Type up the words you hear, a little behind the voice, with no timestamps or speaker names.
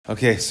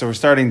Okay, so we're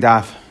starting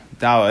Daf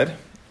Daled.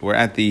 We're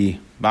at the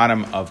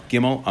bottom of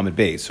Gimel Amud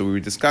Beis. So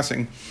we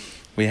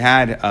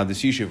had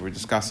this yishuv, we're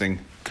discussing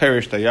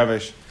Kerish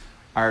Dayavish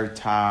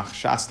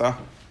Artaxshasta,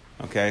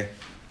 okay,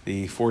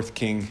 the fourth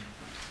king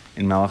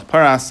in Melech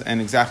Paras,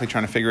 and exactly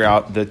trying to figure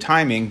out the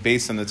timing,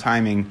 based on the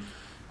timing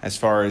as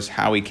far as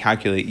how we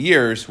calculate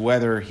years,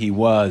 whether he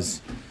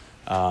was,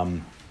 like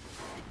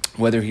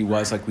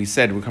we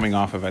said, we're coming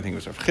off of, I think it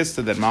was Rav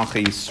Chisda, that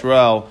Malchei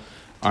Yisrael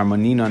are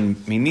Maninan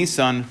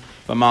Minisan,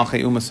 but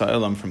Malchei Umas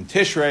Ha'olam from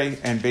Tishrei,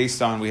 and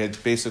based on, we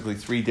had basically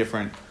three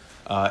different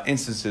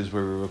instances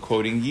where we were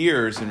quoting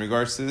years in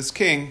regards to this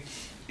king,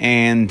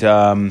 and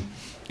in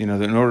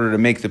order to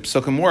make the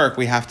psukim work,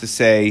 we have to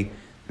say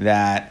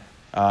that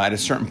at a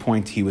certain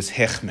point he was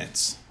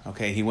hechmitz,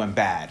 okay, he went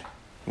bad,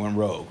 he went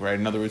rogue, right?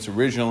 In other words,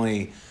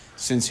 originally,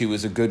 since he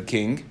was a good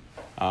king,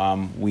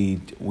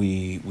 we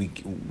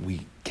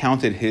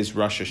counted his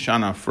Rosh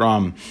Hashanah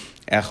from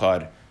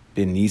Echad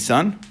bin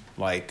Nisan,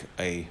 like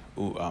a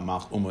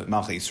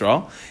Malchei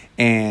Yisrael,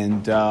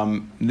 and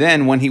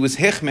then when he was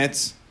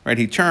hechmitz, right,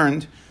 he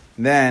turned,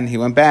 then he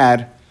went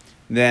bad,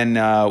 then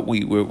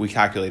we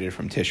calculated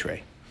from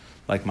Tishrei,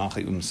 like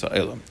Malchei Umas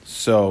Ha'olam.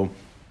 So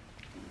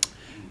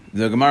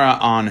the Gemara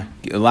on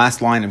the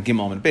last line of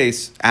Gimel Amud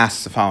Beis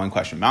asks the following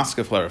question: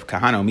 Maskefler of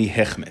Kahano mi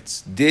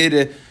hechmitz.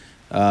 Did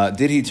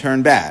he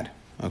turn bad?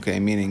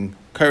 Okay, meaning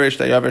Kerish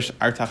Dayavish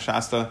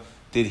Artaxshasta.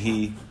 Did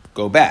he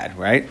go bad?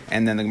 Right,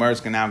 and then the Gemara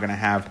is now going to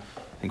have, I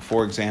think,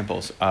 4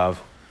 examples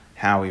of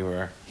how he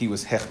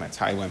was hechmetz,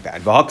 how he went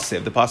bad.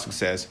 V'haksiv, the pasuk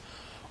says,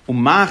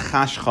 Uma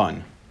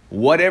chashchan,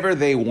 whatever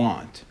they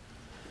want.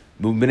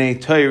 B'nei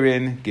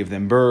toirin, give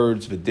them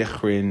birds.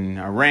 V'dichrin,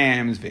 our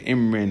rams.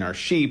 V'imrin, our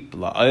sheep.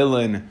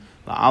 La'oilin,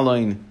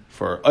 la'aloin,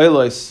 for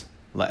oilos.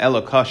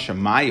 La'elokah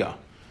shemaya,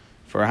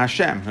 for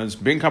Hashem. Let's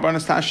bring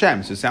karbanos to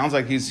Hashem. So it sounds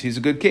like he's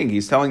a good king.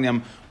 He's telling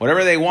them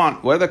whatever they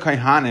want, whatever the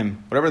kaihanim,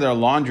 whatever their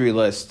laundry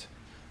list,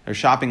 their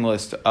shopping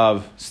list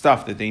of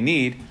stuff that they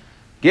need,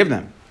 give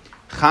them.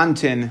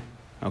 Chantin,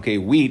 okay,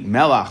 wheat,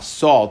 melach,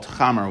 salt,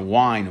 chamer,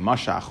 wine,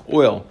 mashach,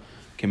 oil,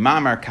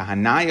 kimamar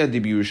kahanaya di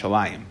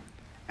Yerushalayim,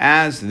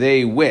 as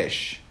they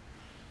wish.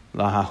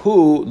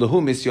 Lahu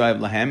misyoav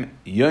lahem,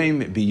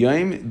 yoim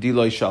biyoim di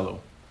lo shalu.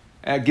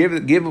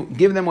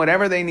 Give them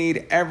whatever they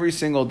need every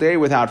single day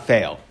without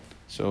fail.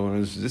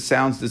 So this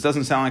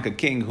doesn't sound like a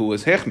king who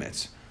was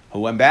hechmitz, who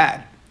went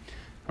bad.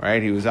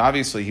 Right? He was very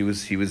good to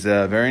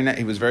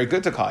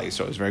Klal Yisrael.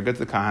 He was very good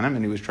to the Kahanim,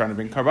 and he was trying to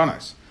bring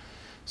karbanos.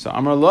 So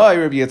Amar Loi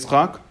Rabbi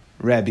Yitzchak,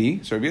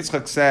 Rebbe. So Rabbi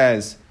Yitzchak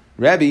says,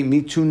 Rebbe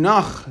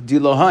mitunach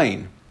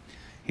dilohain.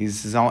 He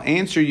says, I'll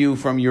answer you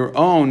from your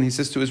own. He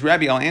says to his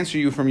Rebbe, I'll answer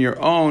you from your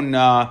own.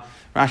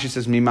 Rashi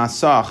says,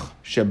 mimasach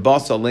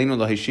shebas aleinu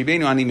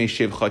lahishivenu ani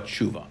meshivcha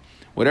tshuva.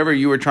 Whatever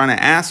you were trying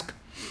to ask,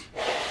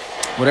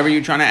 Rabbi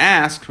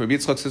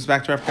Yitzchak says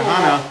back to Rav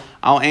Kahana,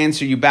 I'll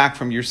answer you back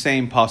from your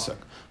same pasuk.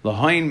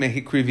 Lahain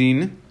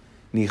mehikrivin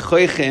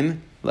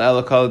nichoichin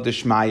le'elokal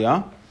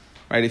deshmaya.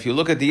 Right? If you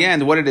look at the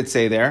end, what did it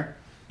say there?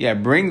 Yeah,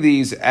 bring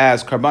these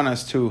as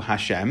karbanas to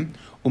Hashem.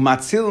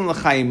 Umatzilin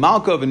l'chayim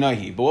malka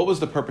v'nahi. But what was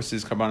the purpose of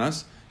his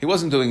karbanas? He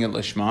wasn't doing it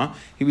lishma.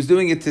 He was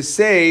doing it to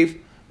save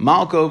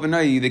malka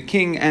v'nahi, the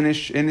king and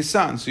his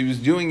son. So he was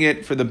doing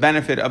it for the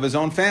benefit of his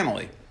own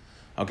family.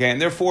 Okay, and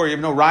therefore you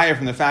have no raya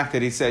from the fact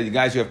that he said, you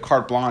guys, you have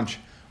carte blanche,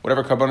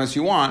 whatever karbanas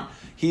you want.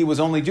 He was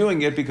only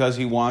doing it because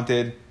he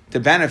wanted to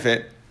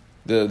benefit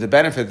the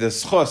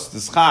schus, the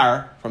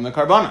schar from the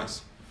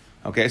karbanas.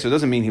 Okay, so it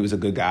doesn't mean he was a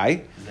good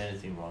guy. Is there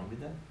anything wrong with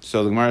that?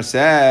 So the Gemara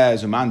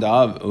says, Uman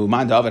David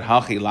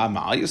hachi la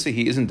ma'al. You say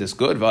he isn't this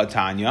good.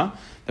 V'atanya.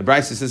 The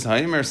Brisa says,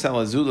 Ha'imer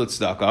sel azul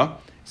tzedakah.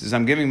 He says,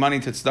 I'm giving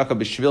money to tzedakah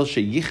b'shvil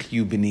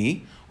sheyichyu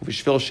b'ni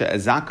u'b'shvil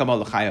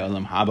she'ezakama l'chaya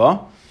olam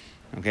haba.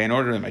 Okay, in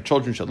order that my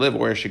children should live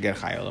or should get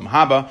chaya olam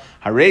haba.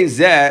 Harei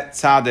zeh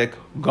tzadik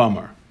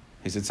gomer.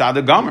 He said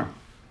tzadik gomer.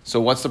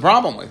 So what's the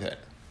problem with it?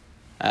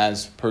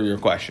 As per your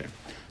question.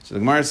 So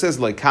the Gemara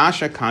says, like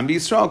kasha kan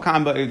b'Yisrael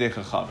kan ba'edei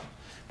chachav.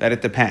 That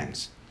it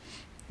depends.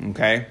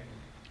 Okay?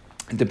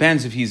 It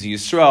depends if he's a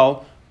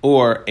Yisrael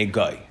or a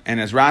guy. And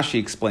as Rashi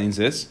explains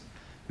this,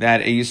 that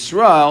a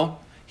Yisrael,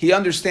 he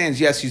understands,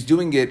 yes, he's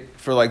doing it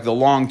for like the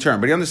long term,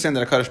 but he understands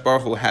that HaKadosh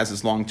Baruch Hu has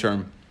this long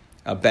term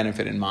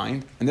benefit in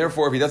mind. And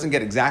therefore, if he doesn't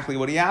get exactly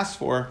what he asked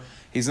for,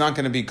 he's not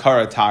going to be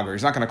kara tager,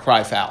 he's not going to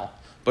cry foul.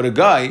 But a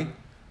guy,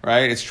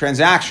 right, it's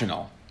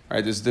transactional.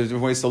 Right, there's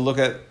different ways to look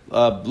at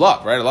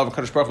love, right? Love of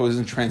Kadosh Baruch Hu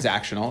isn't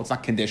transactional; it's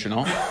not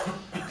conditional.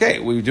 Okay,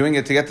 we're doing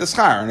it to get the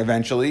schar, and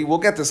eventually we'll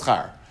get the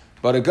schar.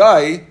 But a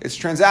guy, it's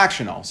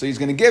transactional, so he's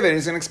going to give it,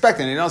 he's going to expect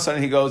it, and all of a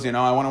sudden he goes,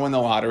 I want to win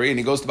the lottery, and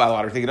he goes to buy the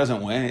lottery, he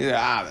doesn't win.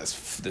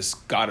 This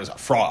God is a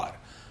fraud.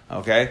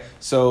 Okay,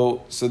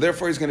 so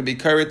therefore he's going to be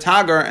karet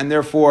tagar, and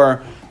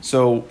therefore,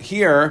 so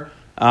here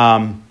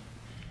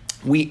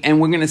we're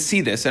going to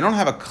see this. I don't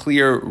have a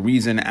clear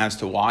reason as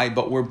to why,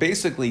 but we're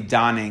basically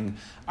donning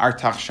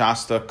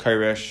Artaxshasta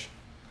Kerish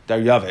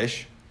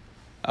Daryavish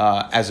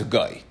as a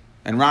guy.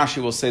 And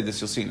Rashi will say this,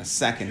 you'll see in a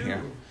second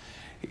here.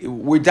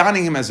 We're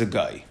donning him as a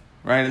guy,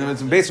 right? And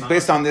it's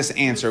based on this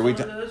answer.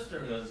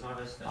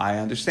 I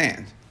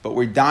understand. But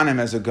we're danim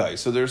as a guy.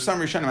 So there's some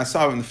Rishonim, I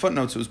saw in the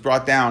footnotes, it was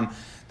brought down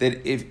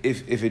that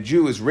if a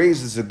Jew is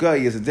raised as a guy,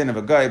 he has a din of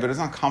a guy, but is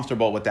not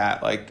comfortable with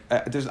that. Like,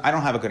 I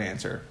don't have a good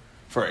answer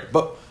for it.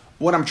 But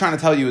what I'm trying to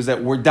tell you is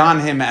that we're dan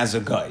him as a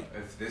guy.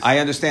 I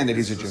understand that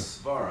he's a Jew. If it's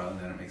a svara,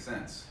 then it makes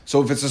sense.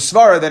 So if it's a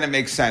svara, then it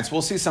makes sense.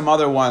 We'll see some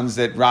other ones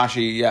that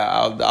Rashi,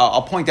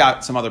 I'll point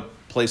out some other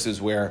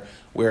places where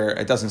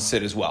it doesn't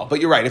sit as well. But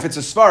you're right. If it's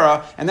a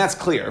svara, and that's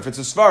clear. If it's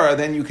a svara,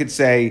 then you could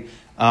say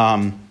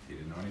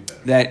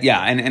that,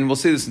 and we'll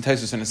see this in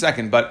Tosfos in a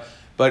second, but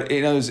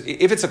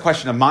if it's a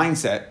question of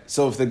mindset,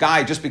 so if the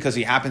guy, just because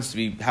he happens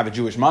to have a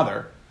Jewish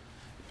mother,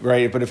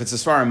 right, but if it's a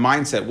svara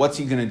mindset, what's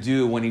he going to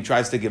do when he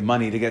tries to give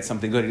money to get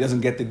something good? He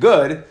doesn't get the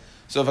good.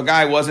 So if a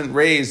guy wasn't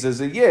raised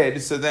as a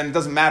yid, so then it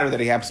doesn't matter that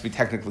he happens to be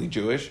technically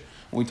Jewish.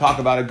 When we talk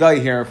about a guy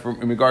here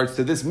in regards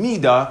to this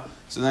midah,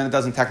 so then it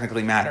doesn't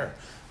technically matter.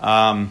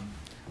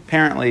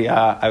 Apparently,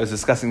 I was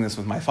discussing this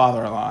with my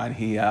father-in-law, and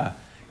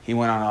he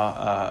went on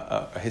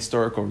a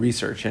historical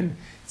research, and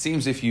it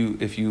seems if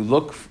you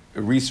look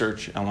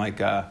research on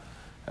like a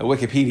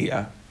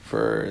Wikipedia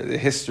for the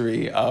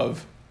history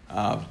of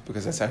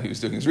because that's how he was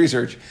doing his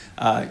research,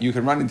 you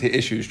can run into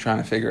issues trying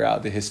to figure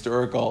out the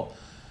historical,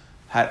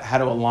 how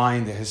to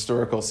align the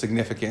historical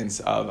significance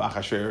of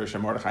Achashverosh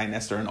and Mordechai and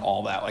Esther and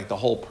all that. Like the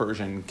whole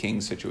Persian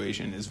king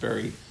situation is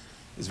very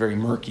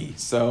murky.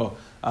 So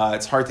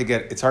it's hard to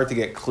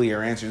get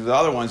clear answers. The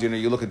other ones,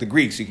 you look at the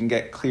Greeks, you can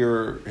get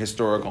clear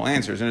historical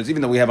answers. And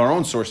even though we have our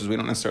own sources, we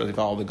don't necessarily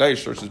follow the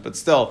Gaish sources, but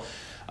still,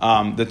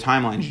 the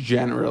timelines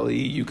generally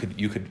you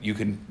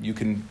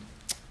can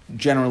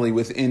generally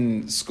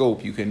within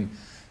scope you can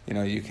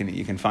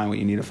find what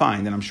you need to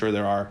find, and I'm sure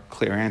there are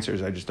clear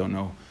answers. I just don't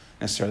know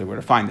necessarily where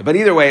to find them. But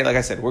either way, like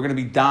I said, we're going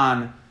to be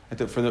dan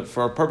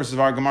for our purposes of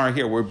our Gemara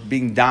here. We're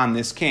being dan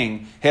this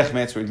king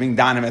hechmetz. We're being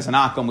dan him as an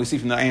akum. We see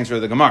from the answer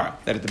of the Gemara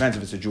that it depends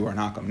if it's a Jew or an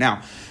akum.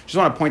 Now, just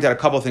want to point out a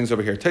couple of things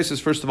over here.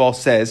 Tosfos first of all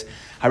says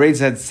hareid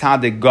zed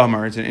tzaddik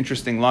gomer. It's an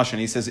interesting lashon.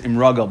 He says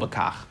imragel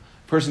bakach.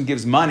 Person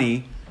gives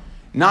money,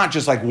 not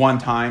just like one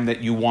time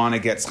that you want to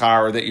get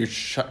schar or that your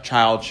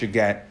child should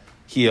get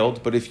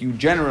healed, but if you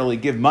generally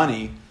give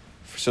money,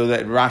 so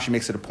that Rashi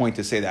makes it a point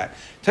to say that.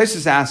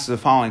 Tosfos asks the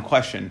following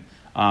question,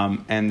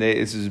 and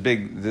this is a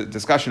big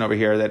discussion over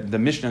here, that the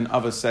Mishnah in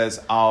Avos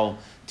says, Al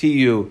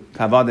tiyu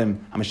kavadim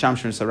amisham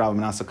shvin sarav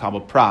manasa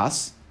kabel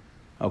pras,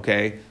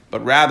 okay,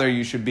 but rather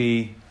you should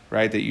be,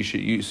 right, that you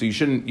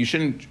shouldn't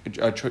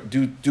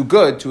do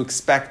good to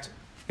expect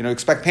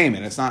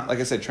payment. It's not, like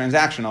I said,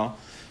 transactional.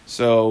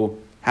 So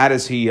how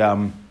does he,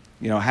 how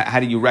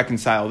do you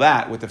reconcile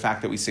that with the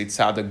fact that we say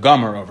tzad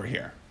gomer over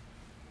here,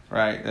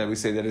 right? That we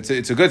say that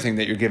it's a good thing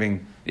that you're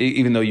giving,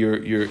 even though you're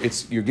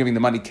giving the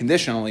money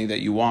conditionally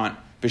that you want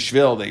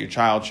bishvil that your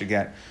child should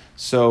get.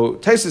 So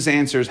Tosfos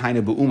answers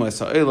hainu be'uma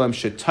sa'elam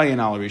shetayin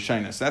al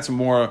rishonos. That's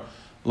more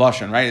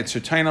lashon, right? It's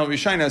shetayin al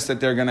rishonos that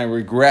they're going to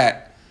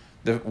regret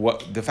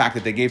the fact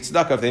that they gave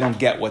tzedakah if they don't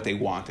get what they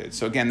wanted.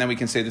 So again, then we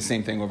can say the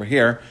same thing over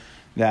here,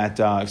 that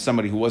if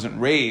somebody who wasn't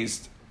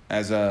raised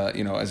as a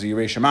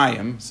Yirei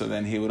Shemayim, so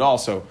then he would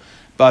also.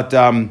 But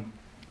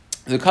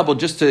the couple,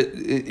 just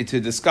to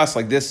discuss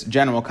like this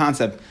general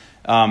concept,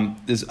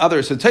 there's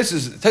other. So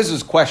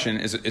Tosfos' question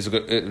is a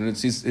good.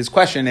 His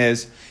question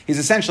is, he's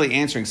essentially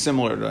answering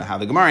similar to how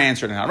the Gemara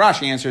answered and how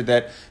Rashi answered,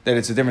 that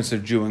it's a difference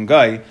of Jew and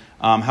Guy.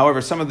 However,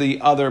 some of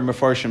the other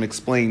Mefarshim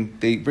explain,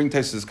 they bring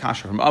Tosfos'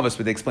 kasha from Avos,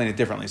 but they explain it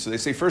differently. So they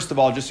say, first of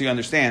all, just so you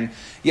understand,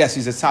 yes,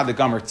 he's a tzaddik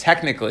gomer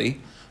technically,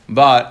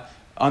 but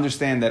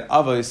understand that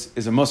Avos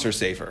is a Musar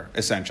sefer,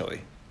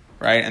 essentially,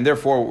 right? And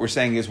therefore, what we're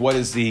saying is, what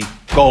is the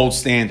gold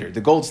standard?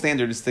 The gold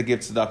standard is to give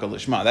tzedakah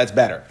lishma. That's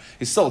better.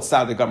 He's still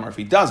tzaddik gomer if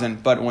he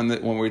doesn't, but when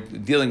we're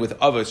dealing with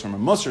Avos from a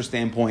Musar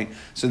standpoint,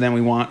 so then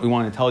we want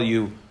to tell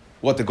you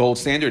what the gold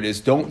standard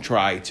is. Don't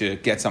try to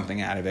get something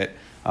out of it.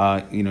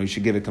 You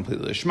should give it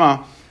completely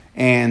lishma.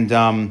 And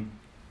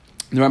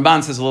the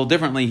Ramban says a little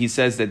differently. He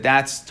says that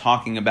that's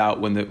talking about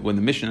when the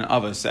Mishnah in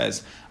Avos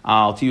says,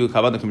 Al tiyu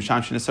kavadim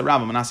sham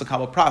shenisarav manasa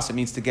kabel pras. It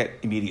means to get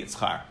immediate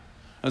schar.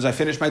 As I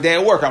finish my day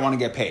at work, I want to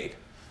get paid.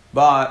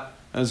 But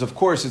as of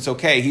course it's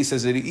okay. He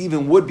says that it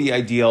even would be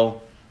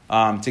ideal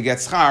to get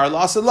schar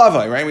lasa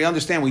lavai. Right? We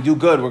understand we do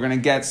good. We're going to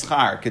get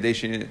schar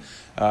kadesh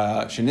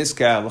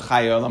sheniska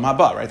l'chaya olam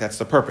haba. Right? That's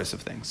the purpose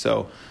of things.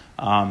 So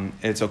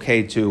it's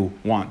okay to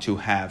want to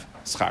have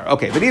schar.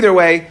 Okay, but either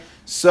way.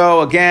 So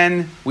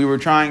again, we were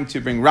trying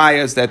to bring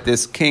rayas that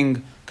this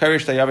king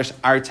Karish Tayavish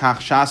Artach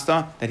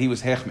Shasta, that he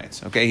was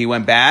hechmetz. Okay, he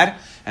went bad,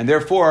 and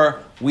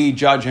therefore we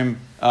judge him.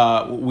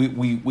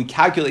 We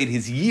calculate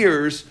his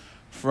years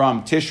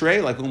from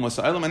Tishrei, like Umas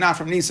Sa'ilim, and not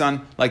from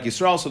Nisan, like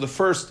Yisrael. So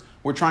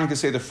we're trying to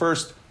say the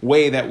first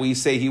way that we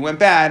say he went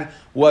bad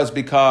was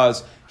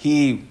because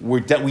we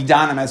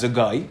don him as a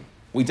guy.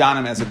 We don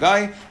him as a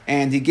guy,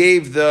 and he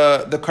gave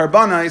the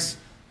karbanos.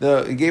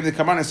 He gave the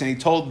karbanos, and he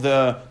told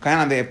the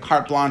kahanan they have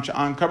carte blanche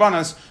on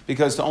karbanos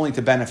because only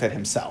to benefit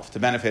himself, to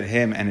benefit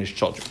him and his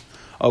children.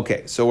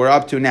 Okay, so we're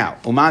up to now.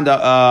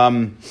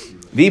 Umanda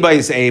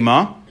v'bayis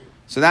ema.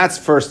 So that's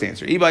first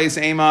answer.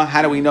 Ibayis ema.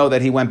 How do we know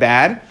that he went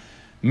bad?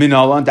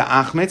 Minolan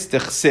da'achmitz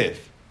dechsiv.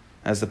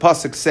 As the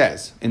pasuk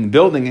says, in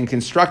building and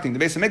constructing the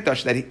Beis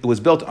HaMikdash, that it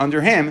was built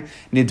under him,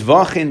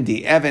 nidvachin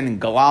di even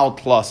galal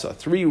tlasa,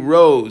 3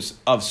 rows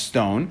of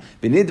stone,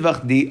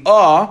 v'nidvach di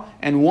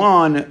and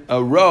 1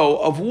 row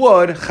of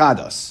wood,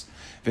 chadas,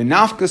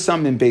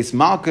 v'nafkasam in Beis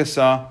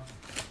Malkasa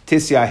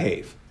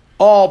tisyahev,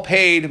 all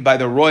paid by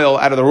the royal,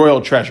 out of the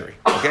royal treasury.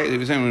 Okay, it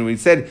was when we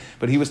said,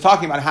 but he was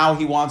talking about how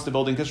he wants the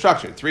building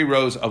construction, 3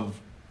 rows of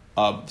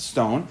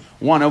stone,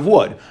 1 of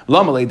wood.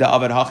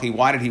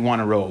 Why did he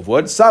want a row of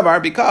wood?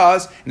 Savar,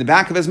 because in the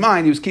back of his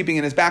mind, he was keeping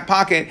in his back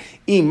pocket,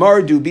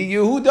 Imardu bi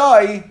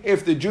Yehudai,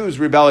 if the Jews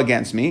rebel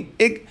against me,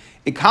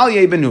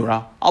 Ikalye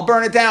benura, I'll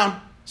burn it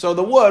down. So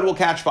the wood will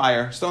catch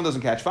fire. Stone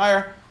doesn't catch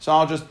fire, so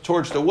I'll just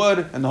torch the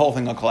wood and the whole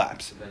thing will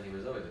collapse. Then he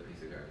was always a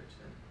piece of garbage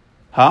then.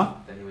 Huh?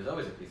 Then he was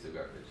always a piece of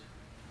garbage.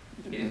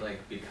 He didn't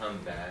become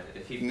bad.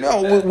 If he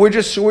we're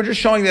just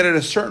showing that at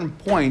a certain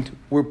point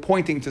we're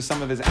pointing to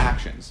some of his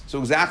actions. So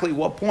exactly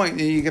what point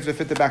you have to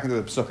fit that back into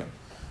the psukim.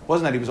 It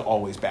wasn't that he was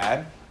always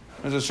bad.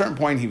 There's a certain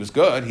point he was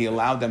good. He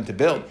allowed them to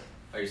build.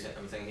 Are you saying?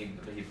 I'm saying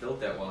he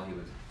built that while he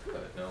was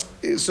good. No.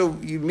 So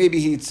maybe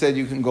he said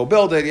you can go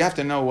build it. You have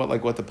to know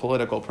what the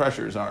political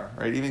pressures are,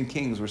 right? Even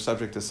kings were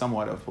subject to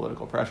somewhat of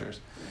political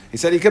pressures. He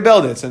said he could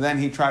build it, so then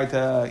he tried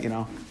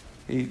to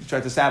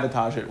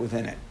sabotage it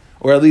within it,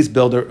 or at least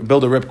build a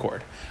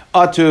ripcord.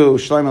 Atu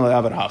shloim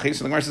le'avad hachi.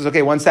 So the Gemara says,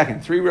 okay, 1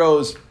 second. 3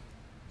 rows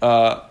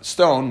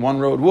stone, 1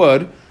 row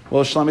wood.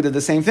 Well, Shlomo did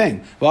the same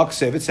thing.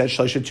 V'aksiv, it said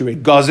shloisha turei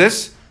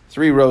gazis,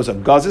 3 rows of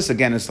gazis.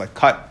 Again, it's like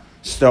cut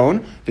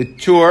stone.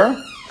 V'tur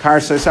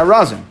karsos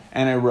arazim,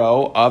 and a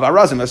row of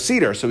arazim, of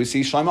cedar. So we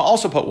see Shlomo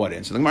also put wood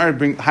in. So the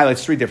Gemara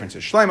highlights 3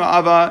 differences. Shlomo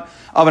avan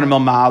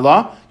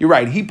milmala. You're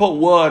right. He put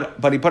wood,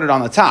 but he put it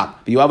on the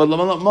top. But you have a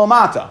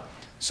milmata.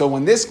 So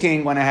when this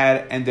king went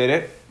ahead and did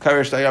it, he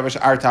did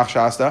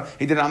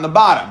it on the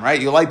bottom,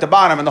 right? You light the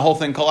bottom and the whole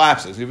thing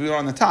collapses. If you do it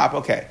on the top,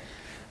 okay.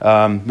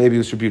 Maybe it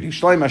was for beauty.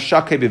 Shloima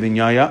shake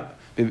bibinina.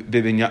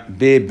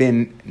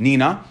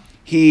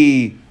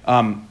 He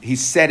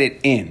set it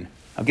in.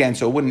 Again,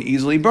 so it wouldn't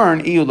easily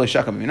burn. He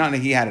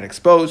had it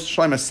exposed.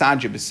 Shloima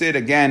sajja besid.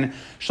 Again,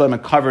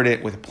 Shloima covered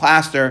it with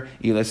plaster.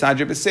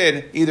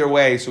 Either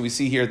way, so we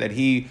see here that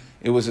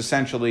it was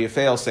essentially a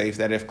fail-safe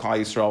that if Klal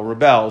Yisrael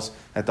rebels,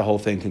 that the whole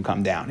thing can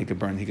come down. He could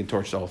burn, he could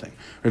torch the whole thing.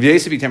 Rav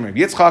Yosef Yitem Rav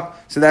Yitzchak,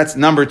 so that's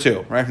number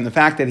 2, right? From the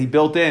fact that he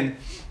built in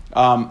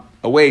a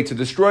way to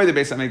destroy the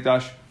Beis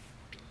HaMikdash,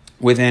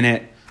 within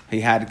it,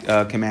 he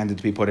had commanded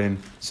to be put in.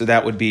 So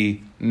that would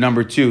be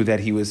number 2,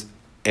 that he was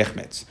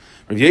Echmetz.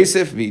 Rav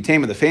Yosef,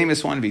 Yitem, the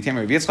famous one, Yitem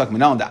Rav Yitzchak,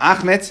 Menal, the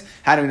Achmetz.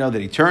 How do we know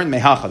that he turned?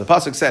 Mehacha. The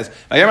pasuk says,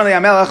 "Vayomer li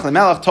HaMelech, the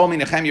Melech told me."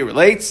 Nehemiah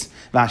relates,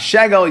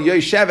 "Vashegel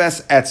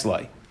yosheves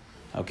etzloi."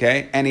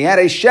 Okay, and he had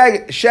a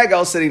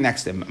shegel sitting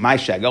next to him. My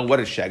shegel, what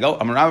is shegel?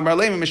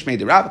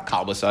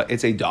 Kalbasa,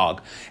 it's a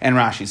dog. And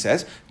Rashi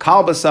says,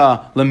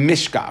 kalbasa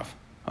lemishkav,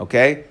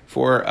 okay,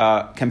 for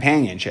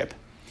companionship.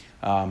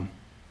 Lemishkav.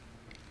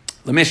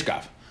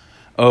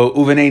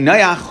 Uvenei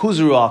nayach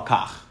huzru al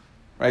kach.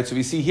 Right, so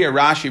we see here,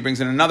 Rashi brings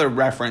in another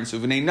reference,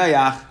 Uvenei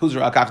nayach huzru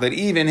al kach, that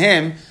even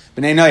him,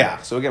 b'nei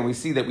nayach. So again, we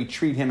see that we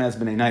treat him as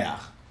b'nei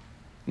nayach,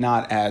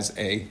 not as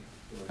a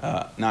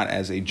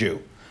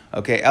Jew.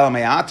 Okay,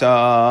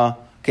 Elameata.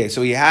 Okay,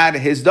 so he had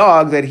his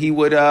dog that he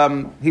would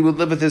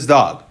live with his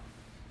dog.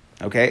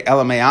 Okay,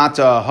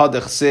 Elameata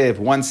hadachsiv.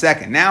 1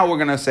 second. Now we're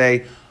going to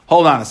say,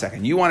 hold on a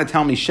second. You want to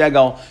tell me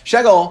shegel?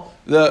 Shegel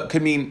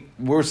could mean,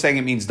 we're saying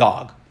it means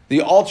dog.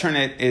 The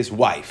alternate is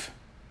wife.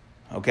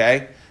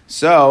 Okay,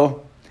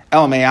 so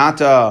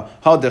Elameata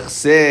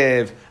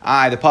hadachsiv.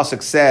 The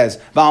pasuk says,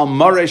 "Val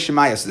Maresh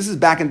Shemayas." This is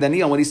back in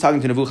Daniel when he's talking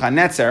to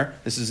Nebuchadnezzar.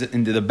 This is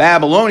into the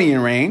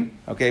Babylonian reign.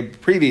 Okay,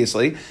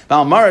 previously,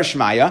 "Val Maresh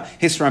Shemaya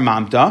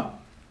Hisramamta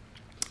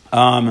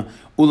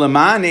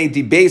Ulamane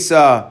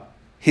Dibesa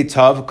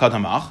Hitav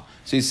Kadamach."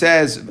 So he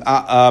says,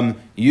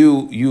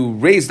 "You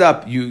raised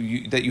up,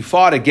 that you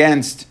fought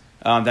against."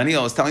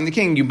 Daniel is telling the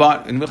king, you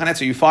fought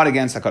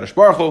against Hakadosh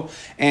Baruch Hu,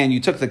 and you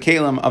took the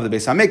kalim of the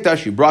Beis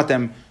Hamikdash. You brought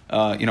them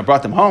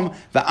home.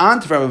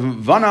 Va'ant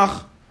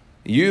Vanach.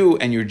 You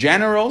and your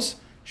generals,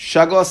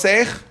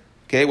 shaglasech,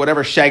 okay,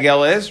 whatever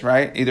shagel is,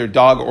 right, either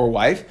dog or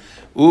wife,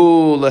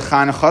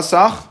 lechan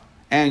chasach,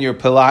 and your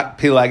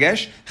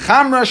pilagesh,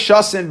 chamra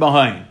shasin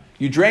behind.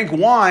 You drank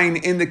wine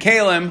in the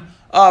kalim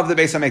of the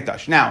Beis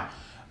Hamikdash. Now,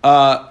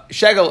 if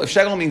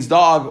shagel means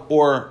dog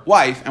or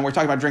wife, and we're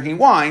talking about drinking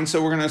wine,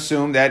 so we're going to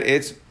assume that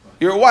it's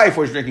your wife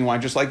was drinking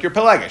wine, just like your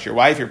pilagesh. Your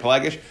wife, your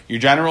pilagesh, your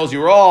generals, you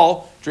were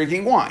all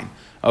drinking wine.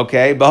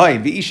 Okay, does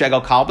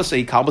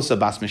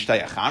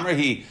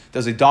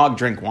a dog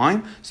drink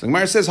wine? So the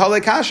Gemara says,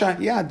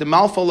 yeah,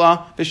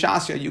 demalfala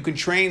v'shasya. You can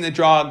train the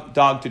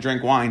dog to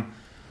drink wine.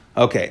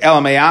 Okay,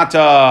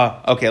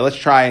 elamayata. Okay, let's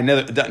try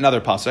another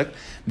pasuk.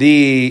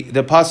 The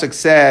pasuk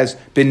says,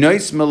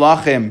 benois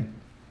melachim.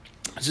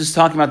 This is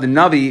talking about the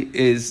Navi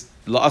is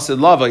la'asad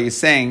lava. He's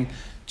saying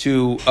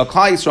to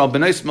Klal Yisrael,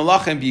 benois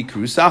melachim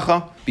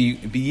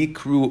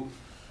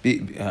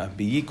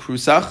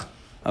biyikrusach.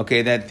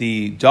 okay, that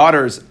the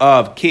daughters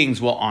of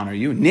kings will honor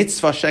you.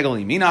 Nitzvah shegel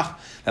yiminach.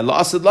 That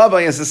la'asad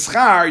lavai as a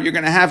schar, you're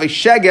going to have a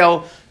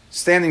shegel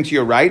standing to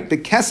your right. The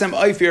kesem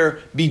oifir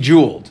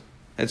bejeweled.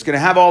 It's going to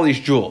have all these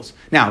jewels.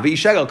 Now,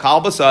 v'ishegel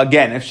kalbasa,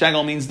 again, if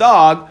shegel means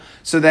dog,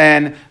 so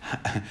then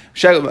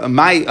v'ishegel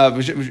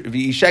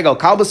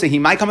kalbasa, he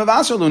might come of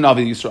asr lu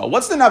navi Yisrael.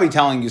 What's the Navi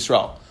telling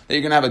Yisrael? That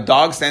you're going to have a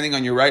dog standing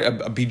on your right,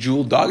 a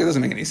bejeweled dog? It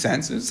doesn't make any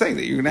sense. It's saying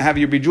that you're going to have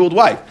your bejeweled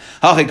wife.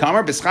 This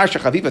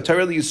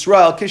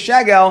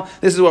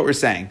is what we're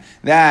saying.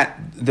 That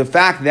the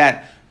fact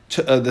that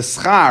the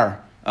schar,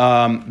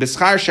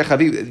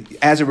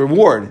 as a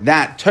reward,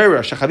 that Torah,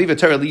 shechaviva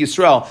Torah li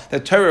Yisrael,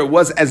 that Torah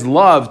was as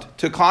loved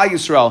to Klal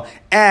Yisrael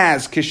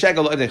as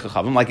kishegel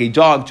chachavim, like a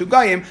dog to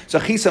Goyim, so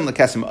chisam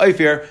lekesem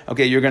oifir,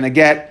 okay, you're going to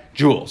get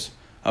jewels.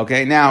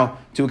 Okay, now,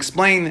 to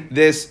explain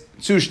this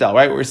tzushtel,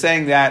 right, we're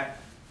saying that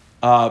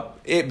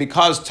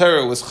because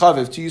Torah was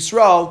chaviv to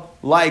Yisrael,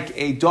 like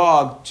a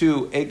dog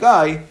to a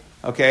guy,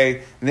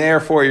 okay,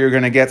 therefore you're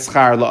going to get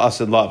schar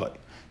la'asad lavai.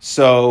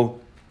 So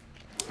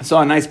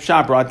a nice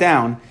pshat brought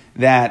down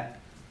that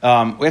we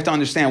have to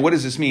understand, what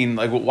does this mean?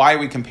 Like, why are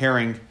we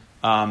comparing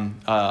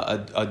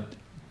a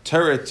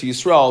Torah to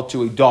Yisrael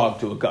to a dog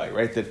to a guy,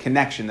 right? The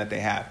connection that they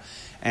have.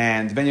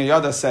 And Ben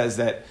Yehoyada says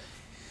that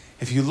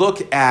if you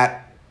look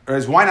at,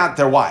 why not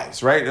their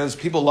wives, right? As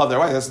people love their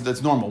wives,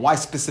 that's normal. Why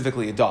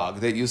specifically a dog?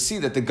 That you see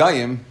that the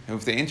Goyim,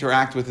 if they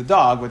interact with the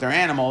dog, with their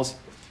animals,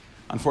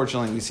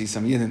 unfortunately we see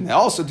some Yidden, they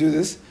also do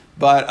this,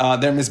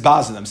 but they're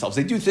misbazing themselves.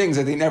 They do things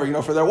that they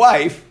never, for their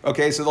wife,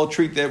 okay, so they'll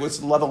treat it with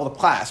the level of the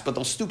class, but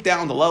they'll stoop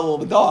down the level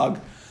of the dog.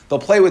 They'll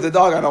play with the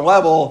dog on a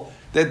level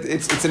that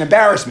it's an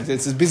embarrassment.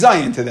 It's a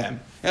bizayon to them.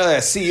 A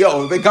CEO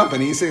of a big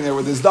company, he's sitting there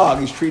with his dog,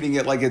 he's treating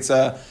it like it's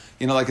a,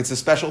 like it's a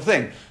special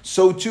thing.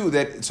 So it's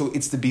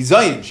the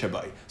bizayon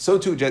shabai. So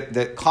too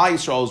that Klal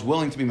Yisrael is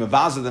willing to be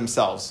mavaza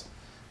themselves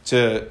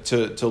to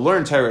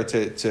learn Torah,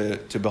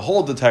 to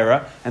behold the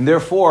Torah, and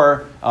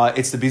therefore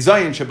it's the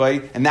bizayon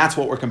shabai, and that's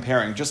what we're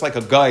comparing. Just like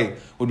a guy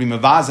would be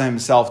mavaza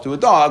himself to a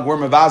dog, we're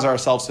mavaza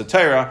ourselves to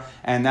Torah,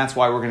 and that's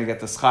why we're going to get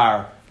the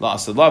schar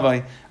la'asad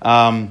lavai.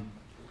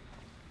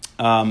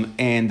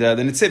 And the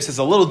Netziv says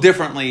a little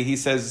differently. He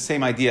says the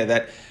same idea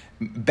that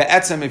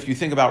be'etzem, if you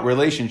think about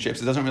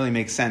relationships, it doesn't really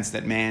make sense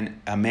that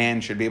a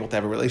man should be able to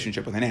have a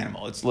relationship with an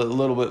animal. It's a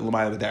little bit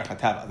l'mayla b'derech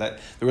hatava, that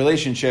the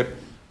relationship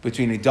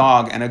between a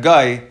dog and a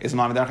guy is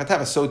l'mayla b'derech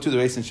hatava. So too the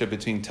relationship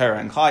between Torah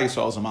and Klal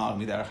Yisrael is l'mayla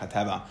b'derech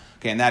hatava.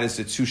 Okay, and that is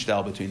the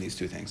tzushtel between these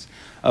two things.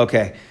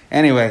 Okay,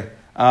 anyway,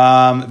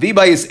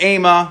 v'bayis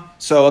ema.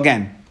 So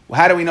again,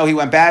 how do we know he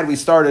went bad? We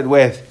started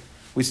with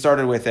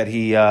that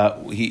he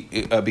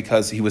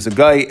because he was a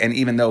guy, and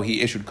even though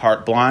he issued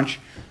carte blanche,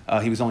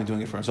 he was only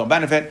doing it for his own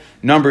benefit.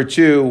 Number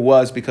two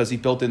was because he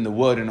built in the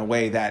wood in a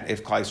way that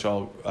if Klal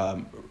Yisrael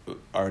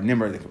are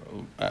nimmer,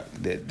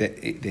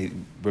 they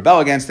rebel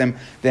against him,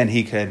 then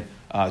he could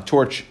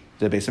torch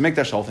the Beis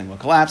Hamikdash, the whole thing will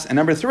collapse. And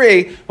number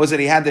three was that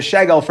he had the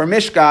shegel for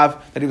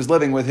Mishkav, that he was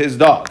living with his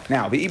dog.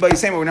 Now, the Iba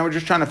Yisema, now we're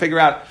just trying to figure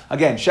out,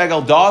 again,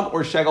 shegel dog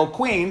or shegel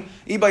queen.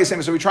 Iba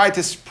Yisema, so we tried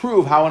to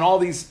prove how in all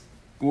these,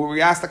 where we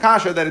asked the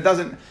kasha that it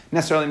doesn't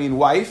necessarily mean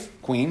wife,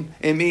 queen,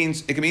 it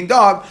can mean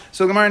dog.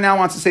 So the Gemara now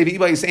wants to say,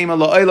 Iba Yisema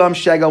lo'olam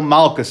shegel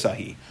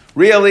malkasahi.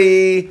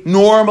 Really,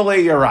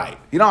 normally you're right.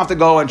 You don't have to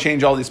go and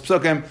change all these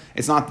psukim.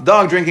 It's not the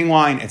dog drinking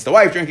wine, it's the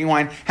wife drinking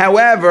wine.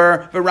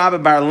 However, the Rabbi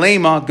Bar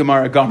Lema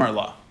Gemara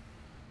Gomerla.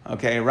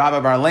 Okay,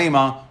 Rabbi Bar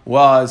Lema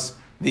was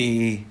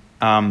the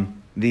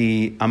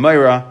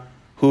Amira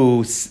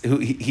who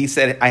he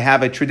said, I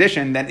have a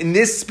tradition that in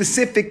this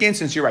specific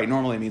instance, you're right,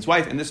 normally it means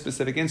wife. In this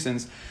specific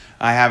instance,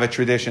 I have a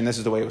tradition, this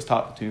is the way it was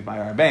taught to me by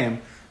Rabbeim,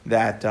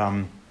 that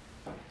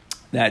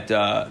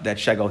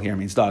shegel here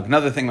means dog.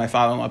 Another thing my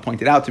father-in-law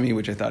pointed out to me,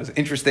 which I thought is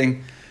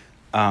interesting,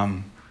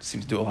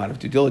 seems to do a lot of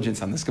due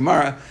diligence on this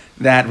Gemara,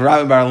 that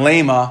Rabbi Bar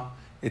Lema,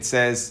 it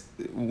says,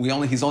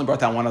 he's only brought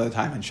down one other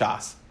time in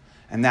Shas.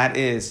 And that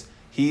is,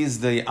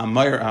 he's the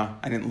Amira,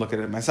 I didn't look at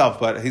it myself,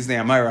 but he's the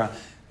Amira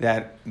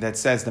that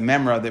says the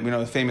memra, that we know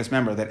the famous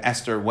memra, that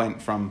Esther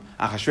went from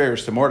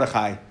Achashverosh to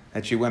Mordechai,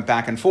 that she went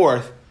back and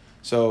forth.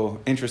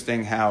 So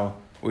interesting how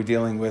we're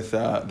dealing with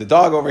the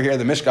dog over here,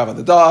 the mishkav of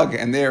the dog,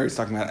 and he's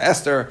talking about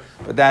Esther,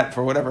 but that,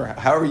 for whatever,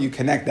 however you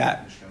connect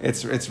that,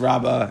 it's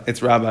Rabbah,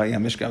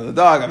 mishkav of the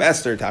dog, of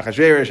Esther,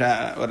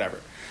 Achashverosh, whatever.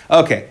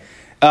 Okay.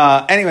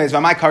 Anyways,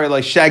 my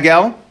karelai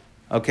shegel.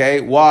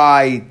 Okay,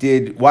 why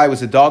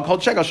was the dog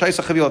called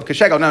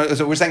shegel? No,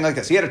 so we're saying like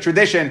this. He had a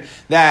tradition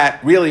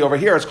that really over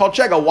here it's called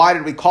shegel. Why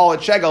did we call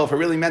it shegel if it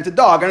really meant a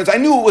dog? And I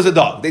knew it was a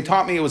dog. They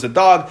taught me it was a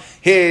dog.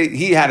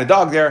 He had a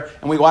dog there,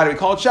 and why did we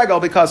call it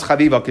shegel? Because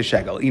chaviva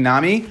keshegel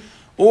inami,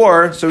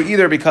 or so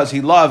either because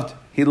he loved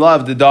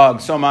the dog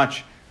so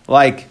much,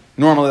 like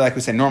we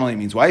said, normally it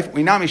means wife.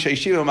 Inami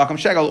sheishiva makam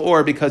shegel,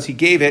 or because he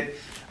gave it,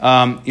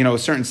 a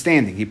certain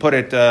standing. He put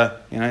it,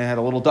 he had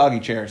a little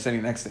doggy chair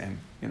sitting next to him.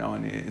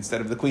 And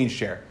instead of the queen's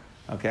chair,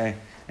 okay?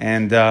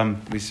 And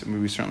we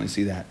certainly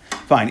see that.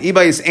 Fine.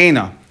 Ibayis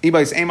Eina.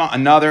 Ibayis Ema,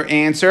 another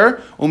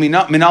answer.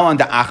 Minalan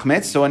da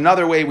Achmetz. So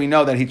another way we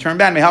know that he turned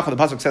bad. Mehalcha, the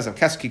pasuk says of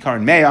Kes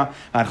Kikarin Meya,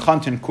 Ad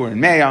Chantin Kurin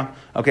Meya.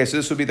 Okay, so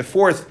this would be the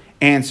fourth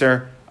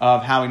answer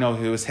of how we know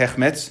he was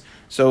Hechmetz.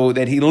 So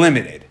that he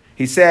limited.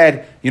 He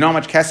said, you know how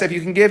much kesef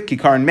you can give?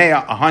 Kikarin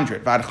Meya,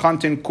 100. Vad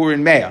Chantin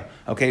Kurin Meya.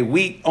 Okay,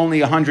 wheat,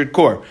 only 100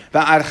 kor.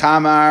 Vad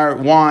Chamar,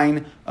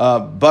 wine,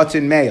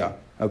 button Meya.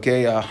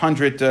 Okay,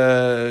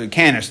 100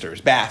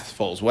 canisters,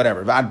 bathfuls,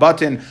 whatever. Vad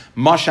button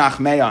mashach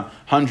meya,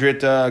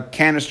 100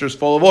 canisters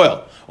full of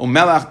oil.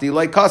 Umelach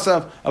dilei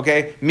kasav.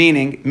 Okay,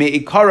 meaning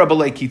meikara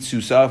b'lei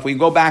kitsusa. If we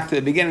go back to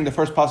the beginning, the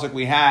first pasuk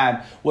we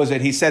had was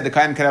that he said the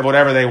kohen can have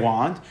whatever they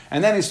want,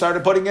 and then he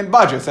started putting in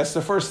budgets. That's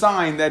the first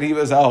sign that he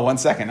was. Oh, 1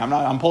 second,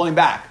 I'm pulling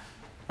back.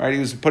 Right, he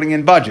was putting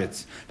in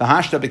budgets. The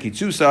hashta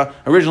b'kitsusa.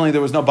 Originally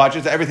there was no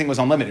budgets; everything was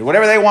unlimited.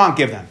 Whatever they want,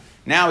 give them.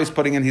 Now he's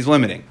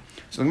limiting.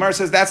 So the Gemara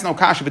says that's no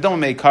kasha, but don't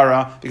make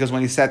kara, because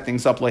when he set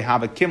things up,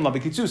 lehava kimla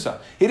b'kitzusa,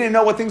 he didn't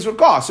know what things would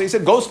cost. So he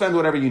said, go spend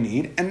whatever you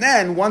need. And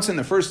then once in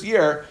the first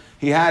year,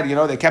 he had,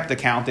 they kept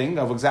accounting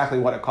of exactly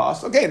what it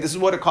cost. Okay, this is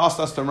what it cost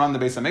us to run the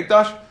Beis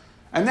HaMikdash.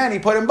 And then he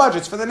put in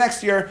budgets for the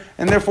next year,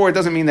 and therefore it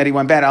doesn't mean that he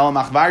went bad.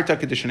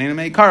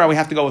 We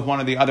have to go with one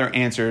of the other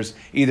answers,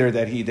 either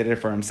that he did it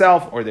for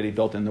himself, or that he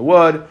built in the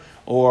wood,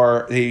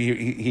 or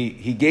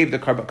he gave the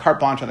carte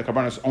blanche on the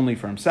carbonos only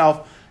for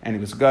himself, and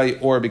he was a guy,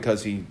 or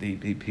because he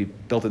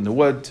built in the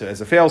wood as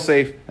a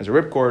fail-safe, as a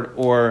ripcord,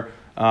 or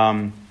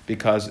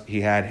because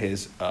he had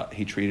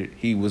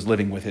he was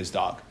living with his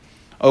dog.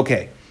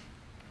 Okay.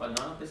 But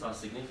none of these are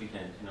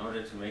significant in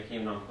order to make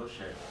him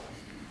non-kosher.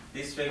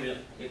 This way,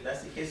 if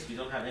that's the case, we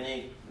don't have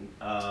any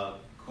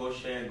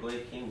kosher goy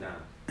kingdom.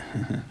 I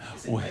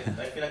feel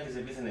like he's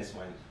a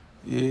businessman.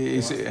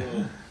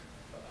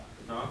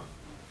 No?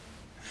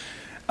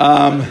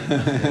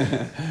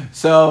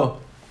 So,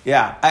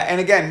 yeah. And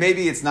again,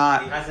 maybe it's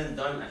not... He hasn't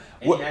done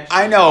any action.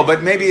 I know,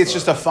 but maybe it's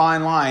just a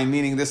fine line,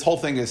 meaning this whole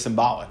thing is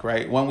symbolic,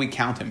 right? When we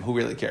count him, who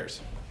really cares?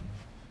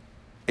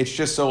 It's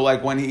just so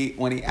like when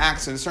he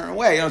acts in a certain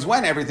way, it's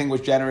when everything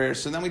was generated,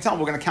 so then we tell him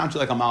we're going to count you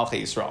like a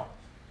Malchei Yisrael.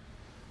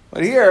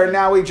 But here,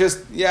 now we just,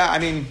 I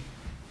feel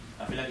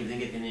like he didn't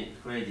get any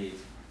credit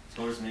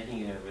towards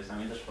making a Beis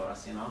HaMikdash for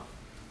us,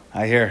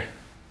 I hear.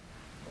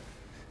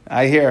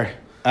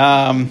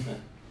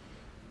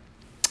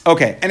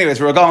 Okay, anyways,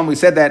 Regalim, we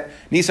said that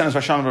Nisan is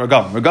Rosh Hashanah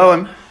Regalim.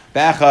 Regalim,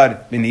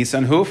 Be'echad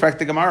B'Nisan, who? Frek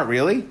the Gemara,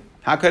 really?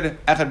 How could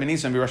Echad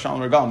B'Nisan be Rosh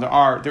Hashanah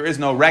Regalim? There is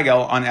no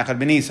regel on Echad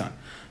B'Nisan.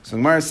 So the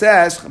Gemara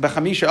says,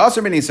 B'chamisha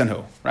Aser B'Nisan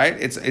who? Right?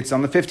 It's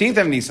on the 15th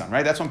of Nisan,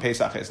 right? That's when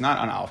Pesach is, not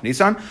on Aleph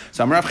Nisan.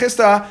 So Rav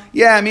Chisda,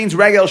 it means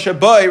regel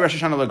Shaboy Rosh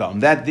Hashanah Regalim.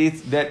 That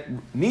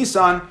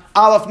Nisan,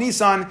 Aleph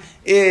Nisan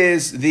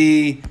is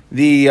the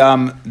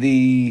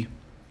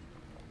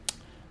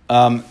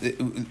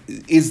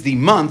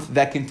month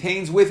that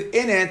contains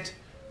within it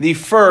the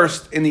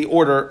first in the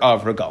order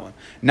of Regalim.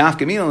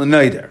 Nafkamina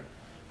l'neider.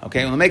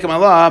 Okay, we'll make him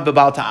Allah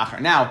b'bal ta'achar.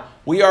 Now,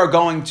 we are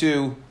going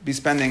to be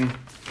spending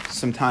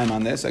some time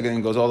on this. Again,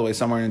 it goes all the way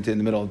somewhere into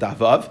the middle of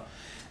Davav.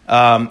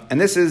 And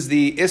this is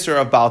the Isser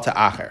of Bal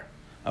Ta'achar.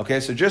 Okay,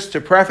 so just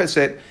to preface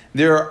it,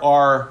 there's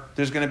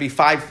going to be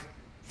five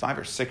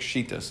or six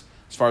shitas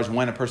as far as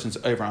when a person's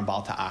over on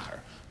Bal Ta'achar.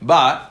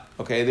 But,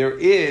 okay, there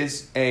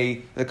is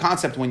the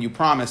concept when you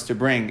promise to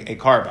bring a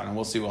carbon, and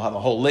we'll see, we'll have a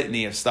whole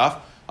litany of stuff,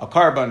 a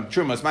carbon,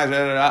 trumas,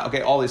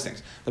 okay, all these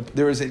things.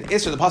 There is an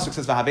Isser, the Pasuk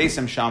says,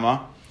 V'havesim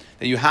shama,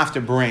 that you have to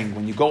bring.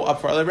 When you go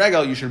up for a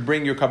regel, you should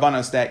bring your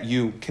karbanos that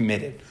you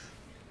committed.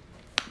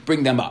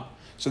 Bring them up.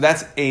 So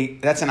that's an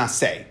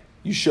asay.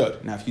 You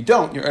should. Now, if you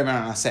don't, you're over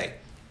on an asay.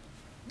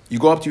 You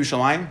go up to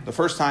Yerushalayim, the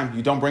first time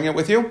you don't bring it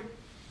with you,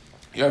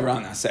 you're over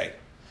on an asay.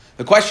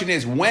 The question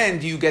is, when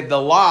do you get the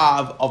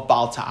lav of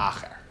Bal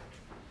Ta'achar?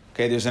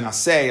 Okay, there's an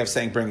asay of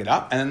saying bring it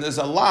up, and then there's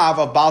a lav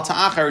of Bal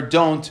Ta'achar,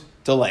 don't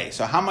delay.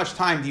 So how much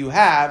time do you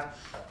have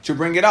to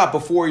bring it up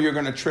before you're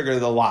going to trigger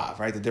the lav,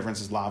 right? The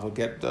difference is lav would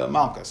get the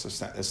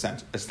malchus,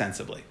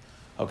 ostensibly.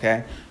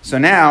 Okay? So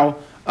now,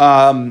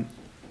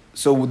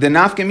 so the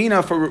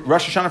nafkamina for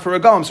Rosh Hashanah for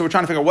Regalim, so we're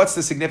trying to figure out what's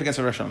the significance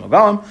of Rosh Hashanah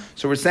Regalim.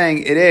 So we're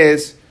saying it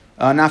is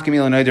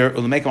nafkamina neider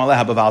u'lemekim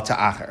aleha b'val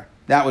ta'achar.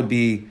 That would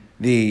be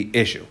the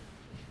issue.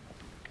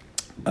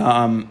 Where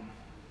am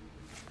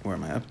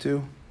I up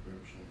to?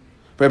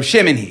 Reb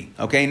Shimon he.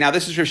 Okay, now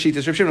this is Reb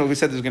Shitas. Reb Shimon, we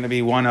said there's going to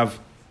be one of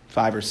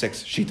 5 or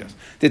 6 shitas.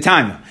 The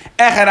time,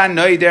 echad an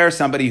noider,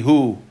 somebody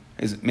who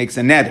makes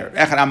a neder.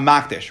 Echad an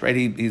makdish, right?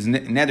 He's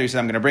neder. He says,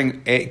 I'm going to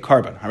bring a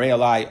carbon. Hare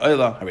alai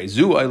oila, hare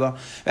zu oila.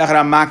 Echad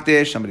an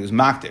makdish, somebody who's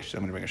makdish. So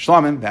I'm going to bring a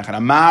shlamim. Echad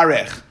an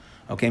marech.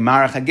 Okay,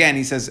 marech again.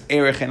 He says,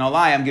 erech and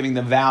alai. I'm giving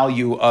the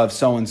value of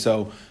so and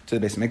so to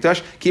the Beis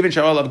HaMikdash. Kibin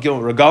sharol of gil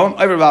regalim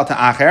over val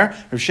ta'acher.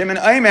 Rav Shimon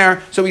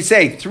Aimer. So we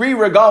say 3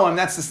 regalim.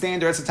 That's the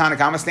standard. That's the Tanna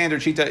Kama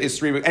standard. Shita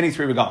is any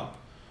 3 regalim.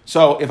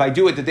 So if I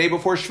do it the day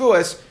before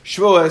Shavuos,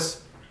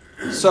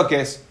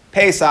 Sukkos,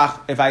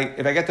 Pesach, if I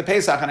get to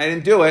Pesach and I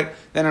didn't do it,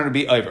 then it would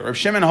be over. Rav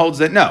Shimon holds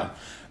that no.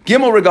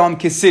 Gimel regalim